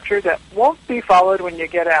of structure that won't be followed when you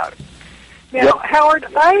get out. Now, Howard,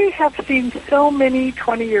 I have seen so many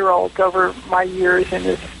 20-year-olds over my years in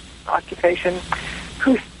this occupation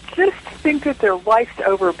who just think that their life's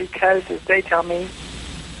over because, as they tell me,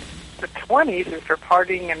 the 20s is for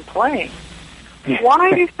partying and playing.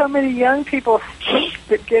 Why do so many young people think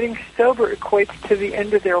that getting sober equates to the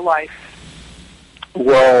end of their life?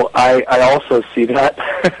 Well, I also see that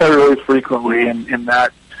really frequently in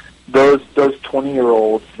that those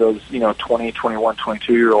 20-year-olds, those 20, 21,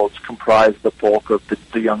 22-year-olds comprise the bulk of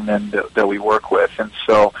the young men that we work with. And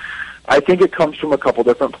so I think it comes from a couple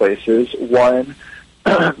different places. One,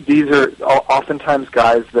 these are oftentimes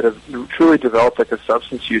guys that have truly developed like a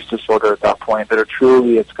substance use disorder at that point, that are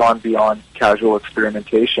truly, it's gone beyond casual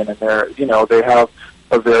experimentation, and they have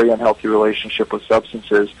a very unhealthy relationship with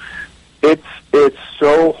substances. It's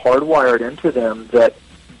so hardwired into them that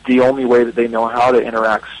the only way that they know how to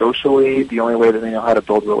interact socially, the only way that they know how to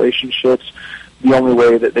build relationships, the only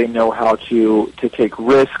way that they know how to take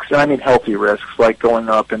risks, and I mean healthy risks, like going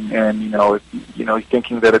up and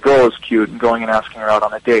thinking that a girl is cute and going and asking her out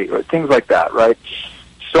on a date, or things like that, right?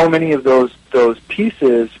 So many of those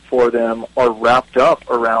pieces for them are wrapped up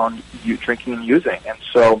around you drinking and using, and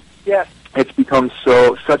so yes, it's become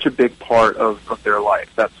such a big part of their life,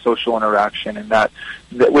 that social interaction, and that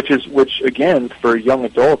which again for young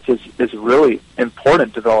adults is really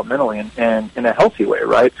important developmentally and in a healthy way,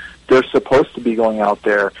 right? They're supposed to be going out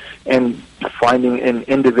there and finding and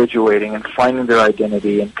individuating and finding their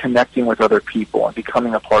identity and connecting with other people and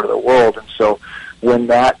becoming a part of the world. And so when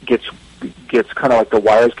that gets kind of like the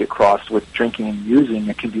wires get crossed with drinking and using,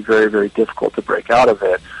 it can be very, very difficult to break out of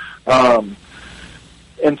it.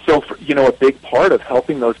 And so, a big part of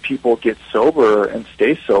helping those people get sober and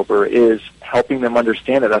stay sober is helping them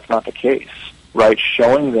understand that that's not the case, right?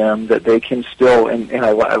 Showing them that they can still, and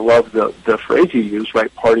I love the phrase you use,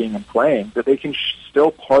 right, partying and playing, that they can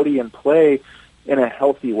still party and play in a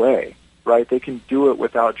healthy way, right? They can do it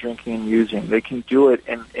without drinking and using. They can do it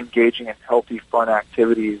in engaging in healthy, fun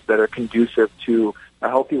activities that are conducive to a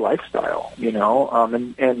healthy lifestyle,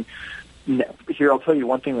 and here, I'll tell you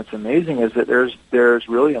one thing that's amazing is that there's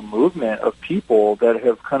really a movement of people that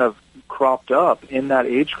have kind of cropped up in that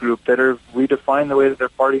age group that are redefined the way that they're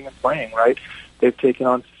partying and playing, right? They've taken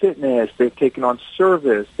on fitness, they've taken on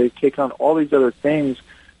service, they've taken on all these other things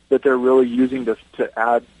that they're really using to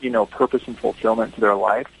add, purpose and fulfillment to their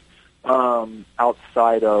life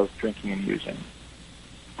outside of drinking and using.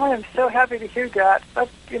 I am so happy to hear that. Up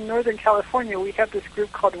in Northern California, we have this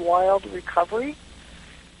group called Wild Recovery.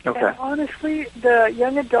 Okay. And honestly, the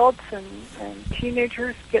young adults and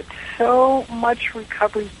teenagers get so much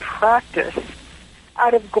recovery practice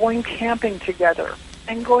out of going camping together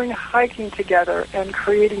and going hiking together and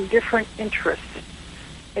creating different interests.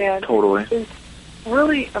 And totally. It's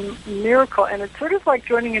really a miracle, and it's sort of like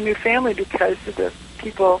joining a new family because the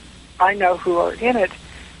people I know who are in it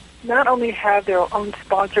not only have their own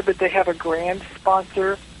sponsor, but they have a grand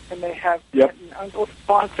sponsor, and they have an uncle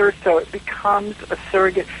sponsor, so it becomes a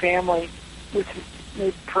surrogate family with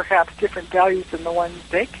perhaps different values than the ones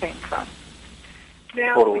they came from.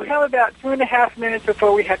 Now, we have about 2.5 minutes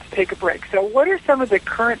before we have to take a break. So what are some of the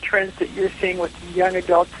current trends that you're seeing with young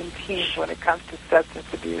adults and teens when it comes to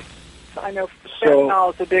substance abuse? So I know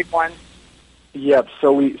fentanyl is a big one. Yep.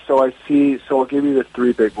 So I'll give you the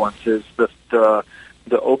three big ones. Is the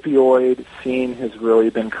opioid scene has really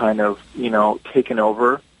been kind of, taken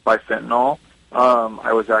over by fentanyl.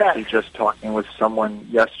 I was actually just talking with someone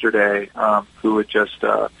yesterday who had just,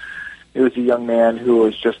 it was a young man who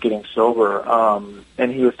was just getting sober,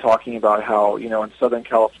 and he was talking about how, in Southern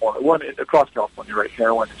California, across California, right,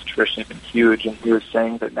 heroin has traditionally been huge, and he was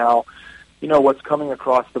saying that now, what's coming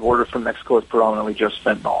across the border from Mexico is predominantly just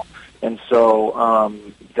fentanyl. And so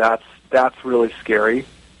that's really scary.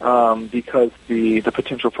 Because the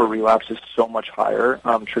potential for relapse is so much higher.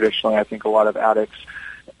 Traditionally, I think a lot of addicts,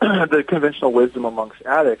 the conventional wisdom amongst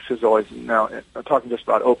addicts is always, now I'm talking just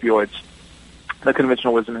about opioids, the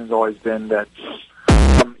conventional wisdom has always been that,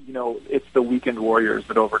 it's the weekend warriors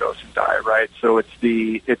that overdose and die, right? So it's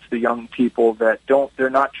the young people that they're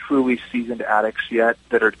not truly seasoned addicts yet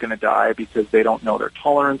that are going to die because they don't know their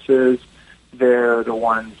tolerances. They're the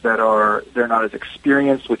ones that they're not as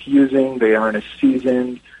experienced with using. They aren't as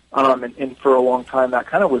seasoned. And for a long time, that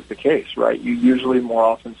kind of was the case, right? You usually more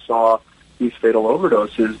often saw these fatal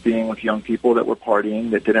overdoses being with young people that were partying,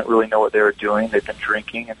 that didn't really know what they were doing. They'd been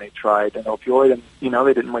drinking, and they tried an opioid, and,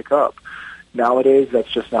 they didn't wake up. Nowadays,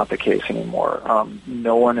 that's just not the case anymore.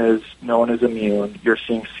 No one is immune. You're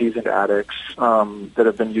seeing seasoned addicts that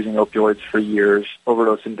have been using opioids for years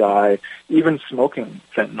overdose and die, even smoking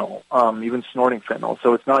fentanyl, even snorting fentanyl.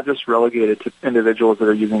 So it's not just relegated to individuals that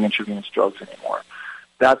are using intravenous drugs anymore.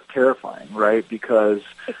 That's terrifying, right? Because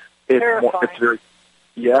it's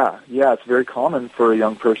very common for a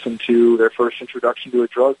young person to their first introduction to a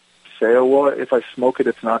drug say, "Oh, well, if I smoke it,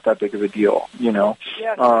 it's not that big of a deal,"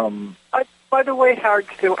 Yes. By the way, Howard,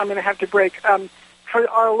 Stu, I'm going to have to break. For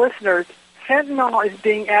our listeners, fentanyl is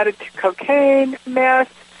being added to cocaine,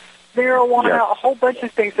 meth, marijuana, a whole bunch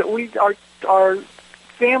of things that our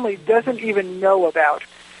family doesn't even know about.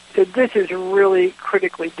 So this is really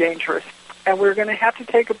critically dangerous. And we're going to have to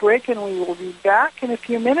take a break, and we will be back in a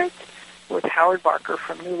few minutes with Howard Barker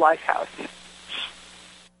from New Life House.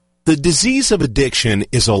 The disease of addiction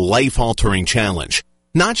is a life-altering challenge,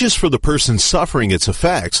 not just for the person suffering its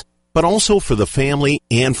effects, but also for the family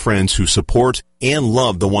and friends who support and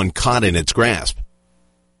love the one caught in its grasp.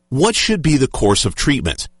 What should be the course of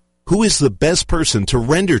treatment? Who is the best person to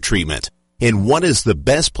render treatment? And what is the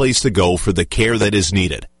best place to go for the care that is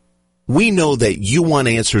needed? We know that you want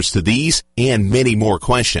answers to these and many more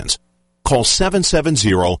questions. Call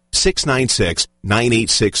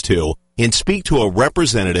 770-696-9862 and speak to a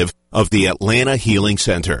representative of the Atlanta Healing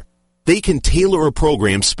Center. They can tailor a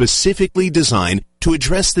program specifically designed to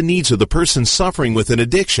address the needs of the person suffering with an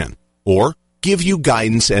addiction or give you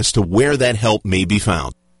guidance as to where that help may be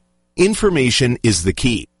found. Information is the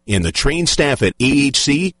key, and the trained staff at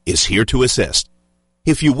AHC is here to assist.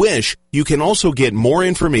 If you wish, you can also get more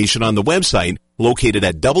information on the website located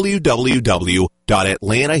at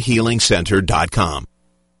www.atlantahealingcenter.com.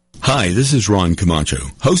 Hi, this is Ron Camacho,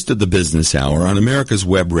 host of the Business Hour on America's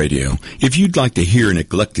Web Radio. If you'd like to hear an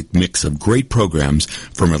eclectic mix of great programs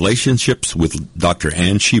from relationships with Dr.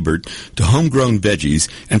 Ann Schubert to homegrown veggies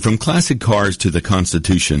and from classic cars to the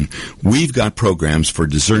Constitution, we've got programs for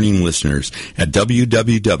discerning listeners at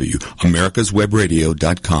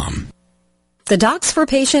www.americaswebradio.com. The Docs for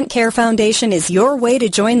Patient Care Foundation is your way to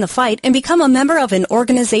join the fight and become a member of an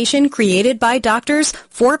organization created by doctors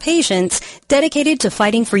for patients dedicated to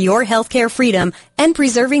fighting for your healthcare freedom and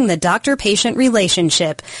preserving the doctor-patient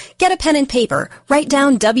relationship. Get a pen and paper. Write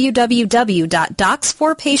down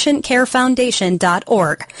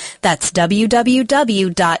www.docsforpatientcarefoundation.org. That's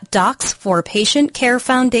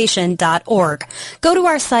www.docsforpatientcarefoundation.org. Go to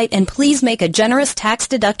our site and please make a generous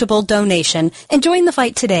tax-deductible donation and join the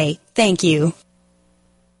fight today. Thank you.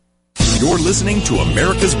 You're listening to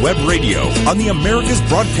America's Web Radio on the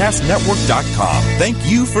AmericasBroadcastNetwork.com. Thank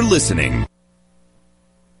you for listening.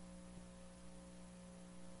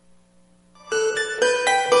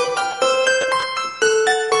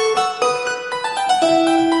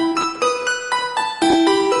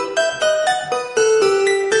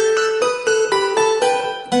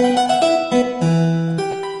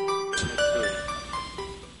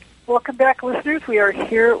 Welcome back, listeners. We are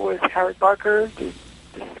here with Howard Barker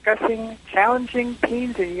discussing challenging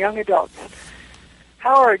teens and young adults.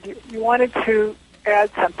 Howard, you wanted to add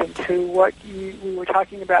something to what we were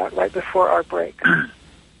talking about right before our break.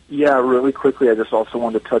 Yeah, really quickly, I just also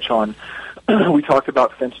wanted to touch on, we talked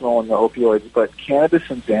about fentanyl and the opioids, but cannabis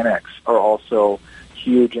and Xanax are also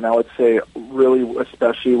huge, and I would say really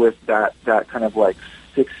especially with that kind of like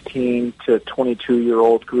 16 to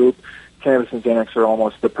 22-year-old group, cannabis and Xanax are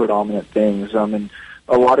almost the predominant things. And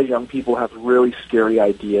a lot of young people have really scary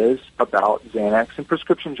ideas about Xanax and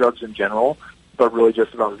prescription drugs in general, but really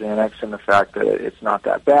just about Xanax and the fact that it's not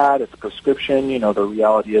that bad. It's a prescription. You know, the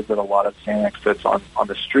reality is that a lot of Xanax that's on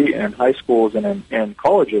the street and in high schools and in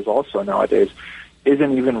colleges also nowadays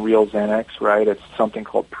isn't even real Xanax, right? It's something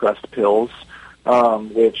called pressed pills,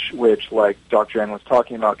 which like Dr. Ann was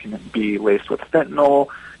talking about, can be laced with fentanyl,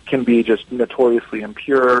 can be just notoriously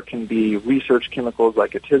impure, can be research chemicals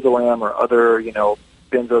like atizolam or other,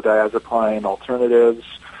 benzodiazepine alternatives.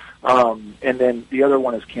 And then the other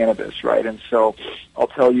one is cannabis, right? And so I'll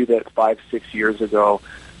tell you that 5-6 years ago,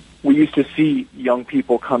 we used to see young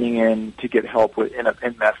people coming in to get help in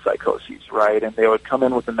meth psychoses, right? And they would come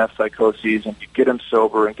in with the meth psychoses, and you get them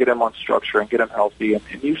sober and get them on structure and get them healthy. And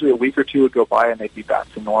usually a week or two would go by, and they'd be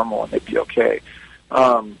back to normal and they'd be okay.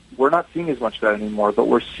 We're not seeing as much of that anymore, but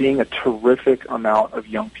we're seeing a terrific amount of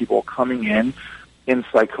young people coming in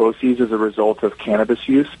psychoses as a result of cannabis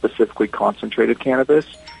use, specifically concentrated cannabis,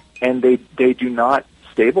 and they do not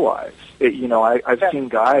stabilize. I've seen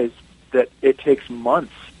guys that it takes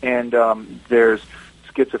months, and there's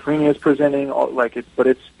schizophrenia is presenting, but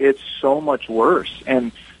it's so much worse,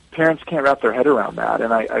 and parents can't wrap their head around that.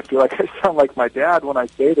 And I feel like I sound like my dad when I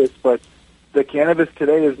say this, but the cannabis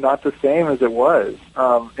today is not the same as it was,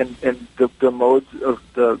 and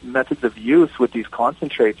the methods of use with these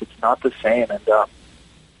concentrates, it's not the same, and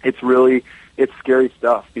it's scary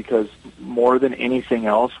stuff, because more than anything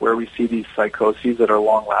else, where we see these psychoses that are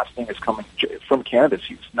long-lasting is coming from cannabis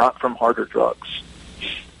use, not from harder drugs.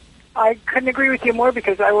 I couldn't agree with you more,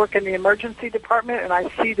 because I work in the emergency department, and I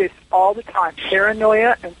see this all the time,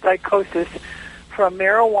 paranoia and psychosis from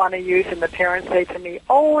marijuana use, and the parents say to me,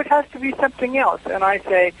 oh, it has to be something else. And I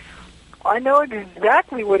say, I know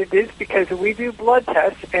exactly what it is, because we do blood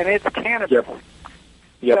tests, and it's cannabis.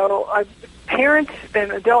 Yep. So parents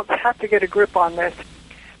and adults have to get a grip on this.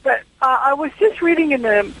 But I was just reading in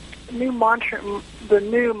the new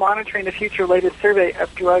Monitoring the Future latest survey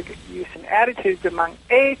of drug use and attitudes among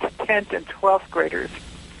 8th, 10th, and 12th graders,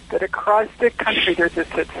 that across the country there's a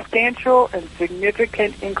substantial and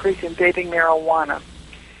significant increase in vaping marijuana.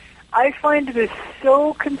 I find this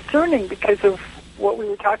so concerning because of what we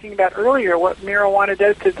were talking about earlier, what marijuana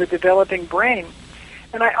does to the developing brain.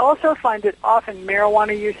 And I also find that often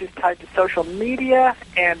marijuana use is tied to social media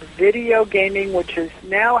and video gaming, which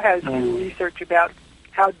now has new research about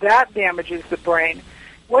how that damages the brain.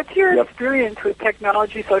 What's your experience with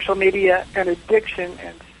technology, social media, and addiction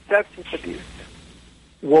and substance abuse?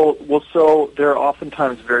 Well, so they're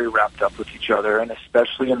oftentimes very wrapped up with each other, and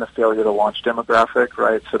especially in the failure to launch demographic,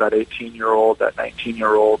 right? So that 18-year-old, that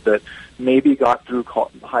 19-year-old that maybe got through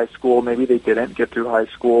high school, maybe they didn't get through high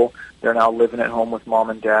school. They're now living at home with mom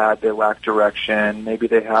and dad. They lack direction. Maybe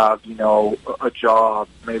they have, a job.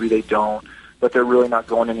 Maybe they don't, but they're really not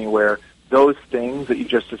going anywhere. Those things that you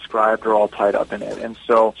just described are all tied up in it. And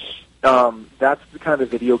so that's the kind of the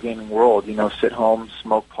video gaming world, sit home,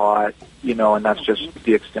 smoke pot, and that's just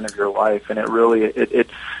the extent of your life. And it really,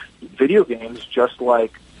 video games, just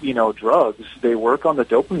like, drugs, they work on the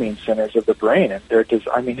dopamine centers of the brain. And they're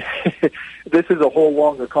this is a whole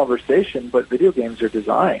longer conversation, but video games are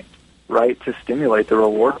designed, right, to stimulate the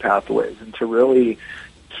reward pathways and to really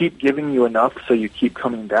keep giving you enough so you keep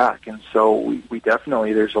coming back. And so we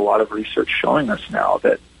definitely, there's a lot of research showing us now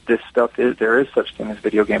that this stuff there is such thing as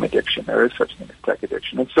video game addiction. There is such thing as tech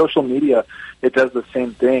addiction. And social media, it does the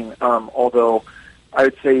same thing, although I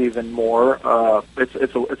would say even more,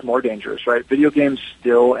 it's more dangerous, right? Video games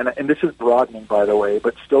still, and this is broadening, by the way,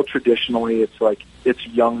 but still traditionally it's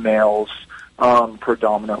young males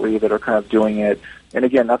predominantly that are kind of doing it. And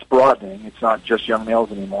again, that's broadening. It's not just young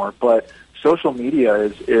males anymore. But social media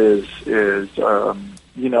is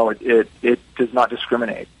it does not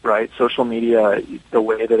discriminate, right? Social media, the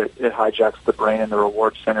way that it hijacks the brain and the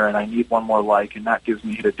reward center, and I need one more like, and that gives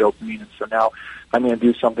me hit of dopamine. And so now I'm going to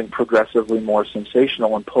do something progressively more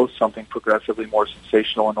sensational and post something progressively more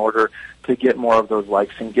sensational in order to get more of those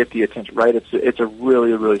likes and get the attention, right? It's a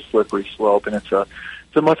really, really slippery slope, and it's a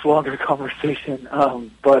much longer conversation,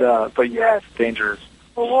 but yeah, it's dangerous.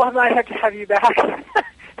 Well, I might have to have you back.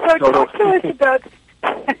 So talk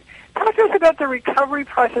to us about the recovery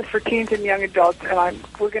process for teens and young adults, and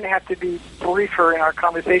we're going to have to be briefer in our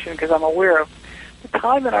conversation because I'm aware of the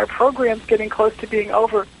time in our program's getting close to being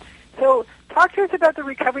over. So talk to us about the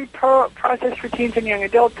recovery process for teens and young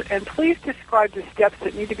adults, and please describe the steps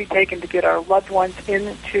that need to be taken to get our loved ones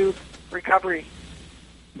into recovery.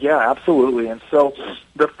 Yeah, absolutely. And so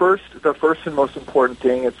the first and most important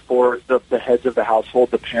thing is for the heads of the household,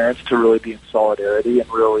 the parents, to really be in solidarity and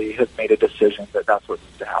really have made a decision that that's what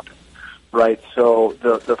needs to happen, right? So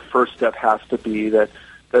the first step has to be that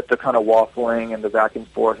the kind of waffling and the back and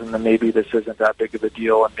forth and then maybe this isn't that big of a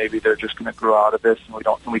deal and maybe they're just going to grow out of this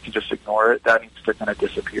and we can just ignore it. That needs to kind of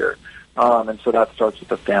disappear. And so that starts with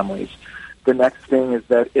the families. The next thing is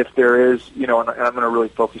that if there is, and I'm going to really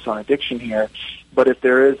focus on addiction here, but if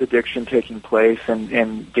there is addiction taking place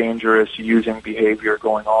and dangerous using behavior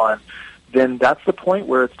going on, then that's the point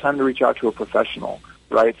where it's time to reach out to a professional,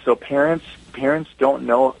 right? So parents don't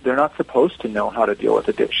know, they're not supposed to know how to deal with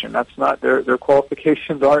addiction. That's not their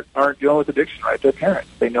qualifications aren't dealing with addiction, right? They're parents.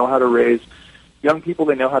 They know how to raise young people.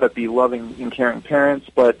 They know how to be loving and caring parents,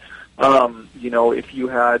 but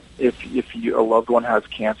if a loved one has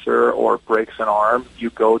cancer or breaks an arm, you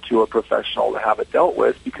go to a professional to have it dealt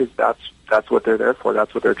with because that's what they're there for.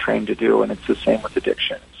 That's what they're trained to do, and it's the same with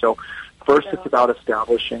addiction. So first it's about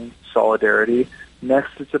establishing solidarity.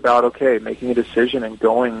 Next it's about, making a decision and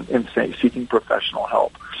going and seeking professional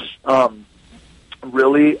help.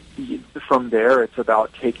 Really, from there, it's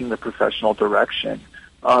about taking the professional direction.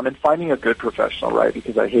 And finding a good professional, right?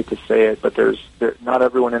 Because I hate to say it, but not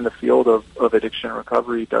everyone in the field of addiction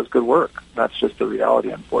recovery does good work. That's just the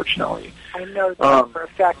reality, unfortunately. I know that for a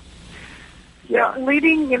fact. Yeah. Now,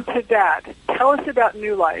 leading into that, tell us about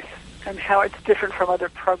New Life and how it's different from other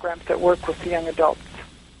programs that work with the young adults.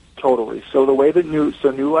 Totally. So the way that New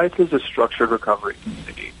Life is a structured recovery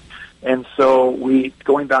community. And so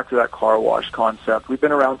going back to that car wash concept, we've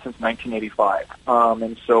been around since 1985.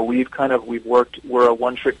 And so we're a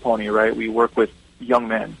one-trick pony, right? We work with young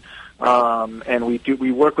men. And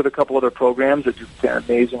we work with a couple other programs that do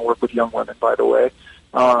amazing work with young women, by the way.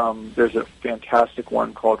 There's a fantastic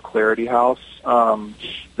one called Clarity House,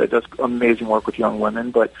 that does amazing work with young women.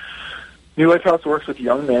 But New Life House works with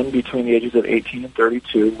young men between the ages of 18 and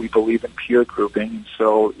 32. We believe in peer grouping, and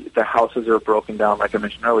so the houses are broken down, like I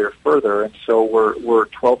mentioned earlier, further. And so we're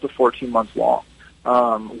 12 to 14 months long,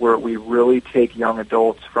 where we really take young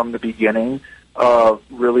adults from the beginning of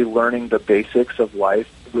really learning the basics of life.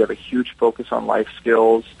 We have a huge focus on life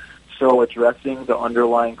skills, so addressing the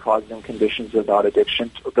underlying causes and conditions about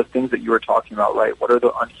addiction, the things that you were talking about, right? What are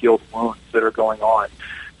the unhealed wounds that are going on?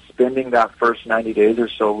 Spending that first 90 days or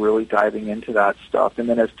so really diving into that stuff. And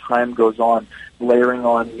then as time goes on, layering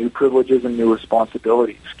on new privileges and new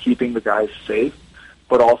responsibilities, keeping the guys safe,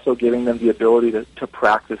 but also giving them the ability to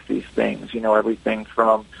practice these things. Everything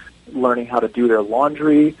from, learning how to do their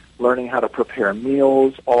laundry, learning how to prepare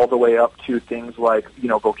meals, all the way up to things like,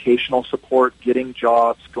 vocational support, getting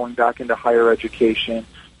jobs, going back into higher education,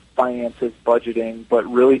 finances, budgeting, but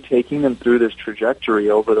really taking them through this trajectory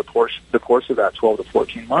over the course of that 12 to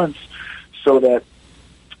 14 months so that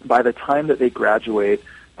by the time that they graduate,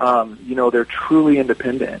 they're truly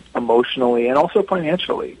independent emotionally and also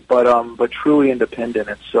financially, but truly independent.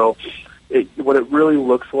 And so what it really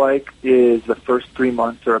looks like is the first 3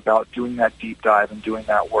 months are about doing that deep dive and doing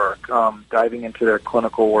that work, diving into their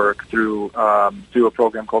clinical work through a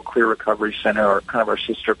program called Clear Recovery Center, or kind of our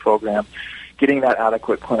sister program, getting that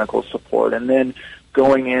adequate clinical support, and then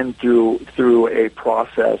going in through a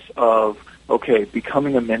process of,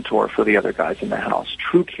 becoming a mentor for the other guys in the house,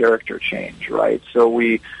 true character change, right? So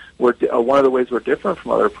one of the ways we're different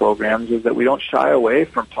from other programs is that we don't shy away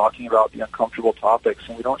from talking about the uncomfortable topics,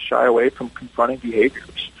 and we don't shy away from confronting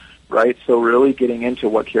behaviors, right? So really getting into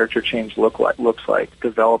what character change looks like,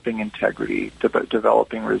 developing integrity,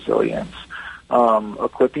 developing resilience,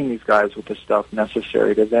 equipping these guys with the stuff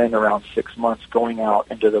necessary to then around 6 months going out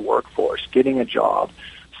into the workforce, getting a job,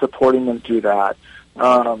 supporting them through that.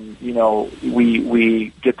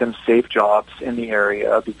 We get them safe jobs in the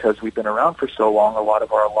area because we've been around for so long. A lot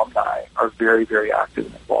of our alumni are very, very active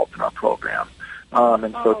and involved in our program.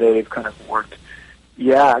 So they've kind of worked.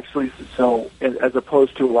 Yeah, actually, so as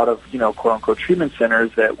opposed to a lot of, quote unquote treatment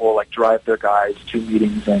centers that will drive their guys to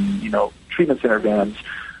meetings and, treatment center vans,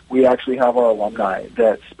 we actually have our alumni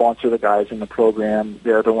that sponsor the guys in the program.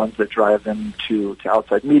 They're the ones that drive them to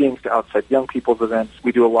outside meetings, to outside young people's events.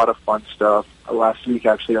 We do a lot of fun stuff. Last week,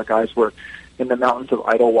 actually, our guys were in the mountains of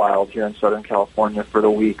Idlewild here in Southern California for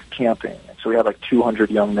the week camping. And so we had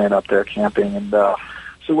 200 young men up there camping. And so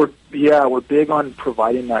we're big on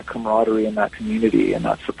providing that camaraderie and that community and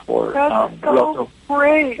that support. That's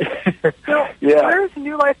great. So where is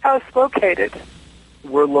New Life House located?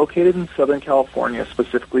 We're located in Southern California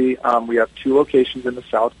specifically. We have 2 locations in the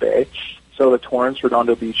South Bay. So the Torrance,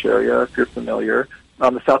 Redondo Beach area, if you're familiar.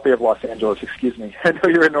 The South Bay of Los Angeles, excuse me. I know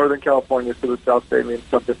you're in Northern California, so the South Bay means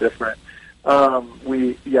something different.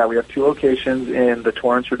 We have 2 locations in the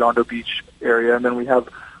Torrance, Redondo Beach area, and then we have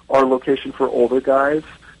our location for older guys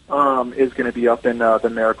is going to be up in the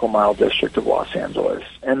Miracle Mile district of Los Angeles.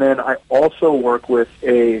 And then I also work with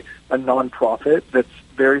a nonprofit that's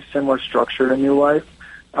very similar structure to New Life.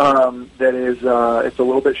 That is, it's a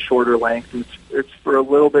little bit shorter length. It's for a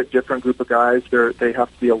little bit different group of guys. They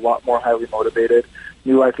have to be a lot more highly motivated.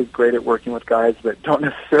 New Life is great at working with guys that don't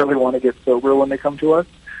necessarily want to get sober when they come to us.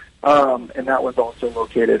 And that one's also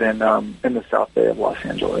located in the South Bay of Los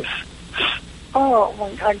Angeles. Oh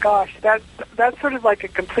my gosh, that's sort of like a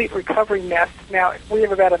complete recovery nest. Now we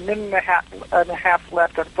have about a minute and a half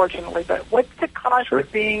left, unfortunately. But what's the cost of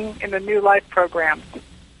being in the New Life program?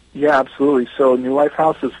 Yeah, absolutely. So New Life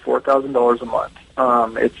House is $4,000 a month.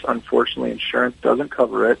 It's unfortunately insurance doesn't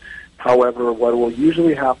cover it. However, what will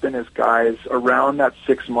usually happen is guys around that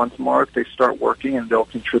 6-month mark, they start working and they'll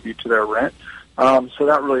contribute to their rent. So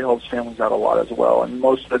that really helps families out a lot as well. And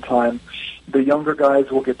most of the time, the younger guys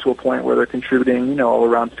will get to a point where they're contributing,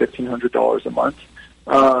 around $1,500 a month.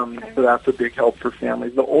 So that's a big help for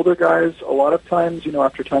families. The older guys, a lot of times,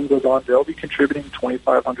 after time goes on, they'll be contributing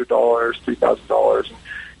 $2,500, $3,000,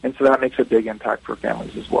 and so that makes a big impact for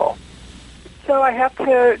families as well. So I have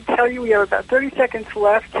to tell you we have about 30 seconds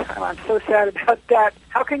left, and I'm so sad about that.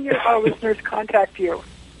 How can our listeners contact you?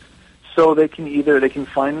 So they can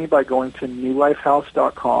find me by going to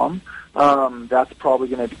newlifehouse.com. That's probably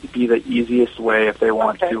going to be the easiest way if they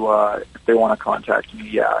want to contact me.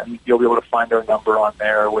 Yeah, and you'll be able to find our number on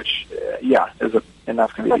there, which and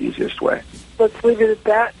that's going to be the easiest way. Let's leave it at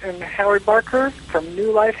that. And Howard Barker from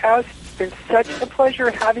New Life House. It's been such a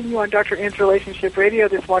pleasure having you on Dr. Ann's Relationship Radio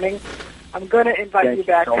this morning. I'm going to invite you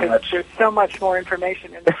back because there's so much more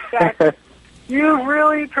information. And in fact, you've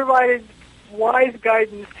really provided wise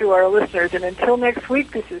guidance to our listeners. And until next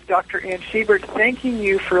week, this is Dr. Ann Schubert thanking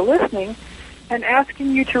you for listening and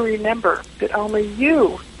asking you to remember that only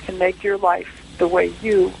you can make your life the way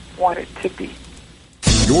you want it to be.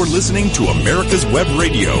 You're listening to America's Web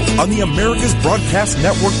Radio on the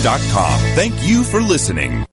AmericasBroadcastNetwork.com. Thank you for listening.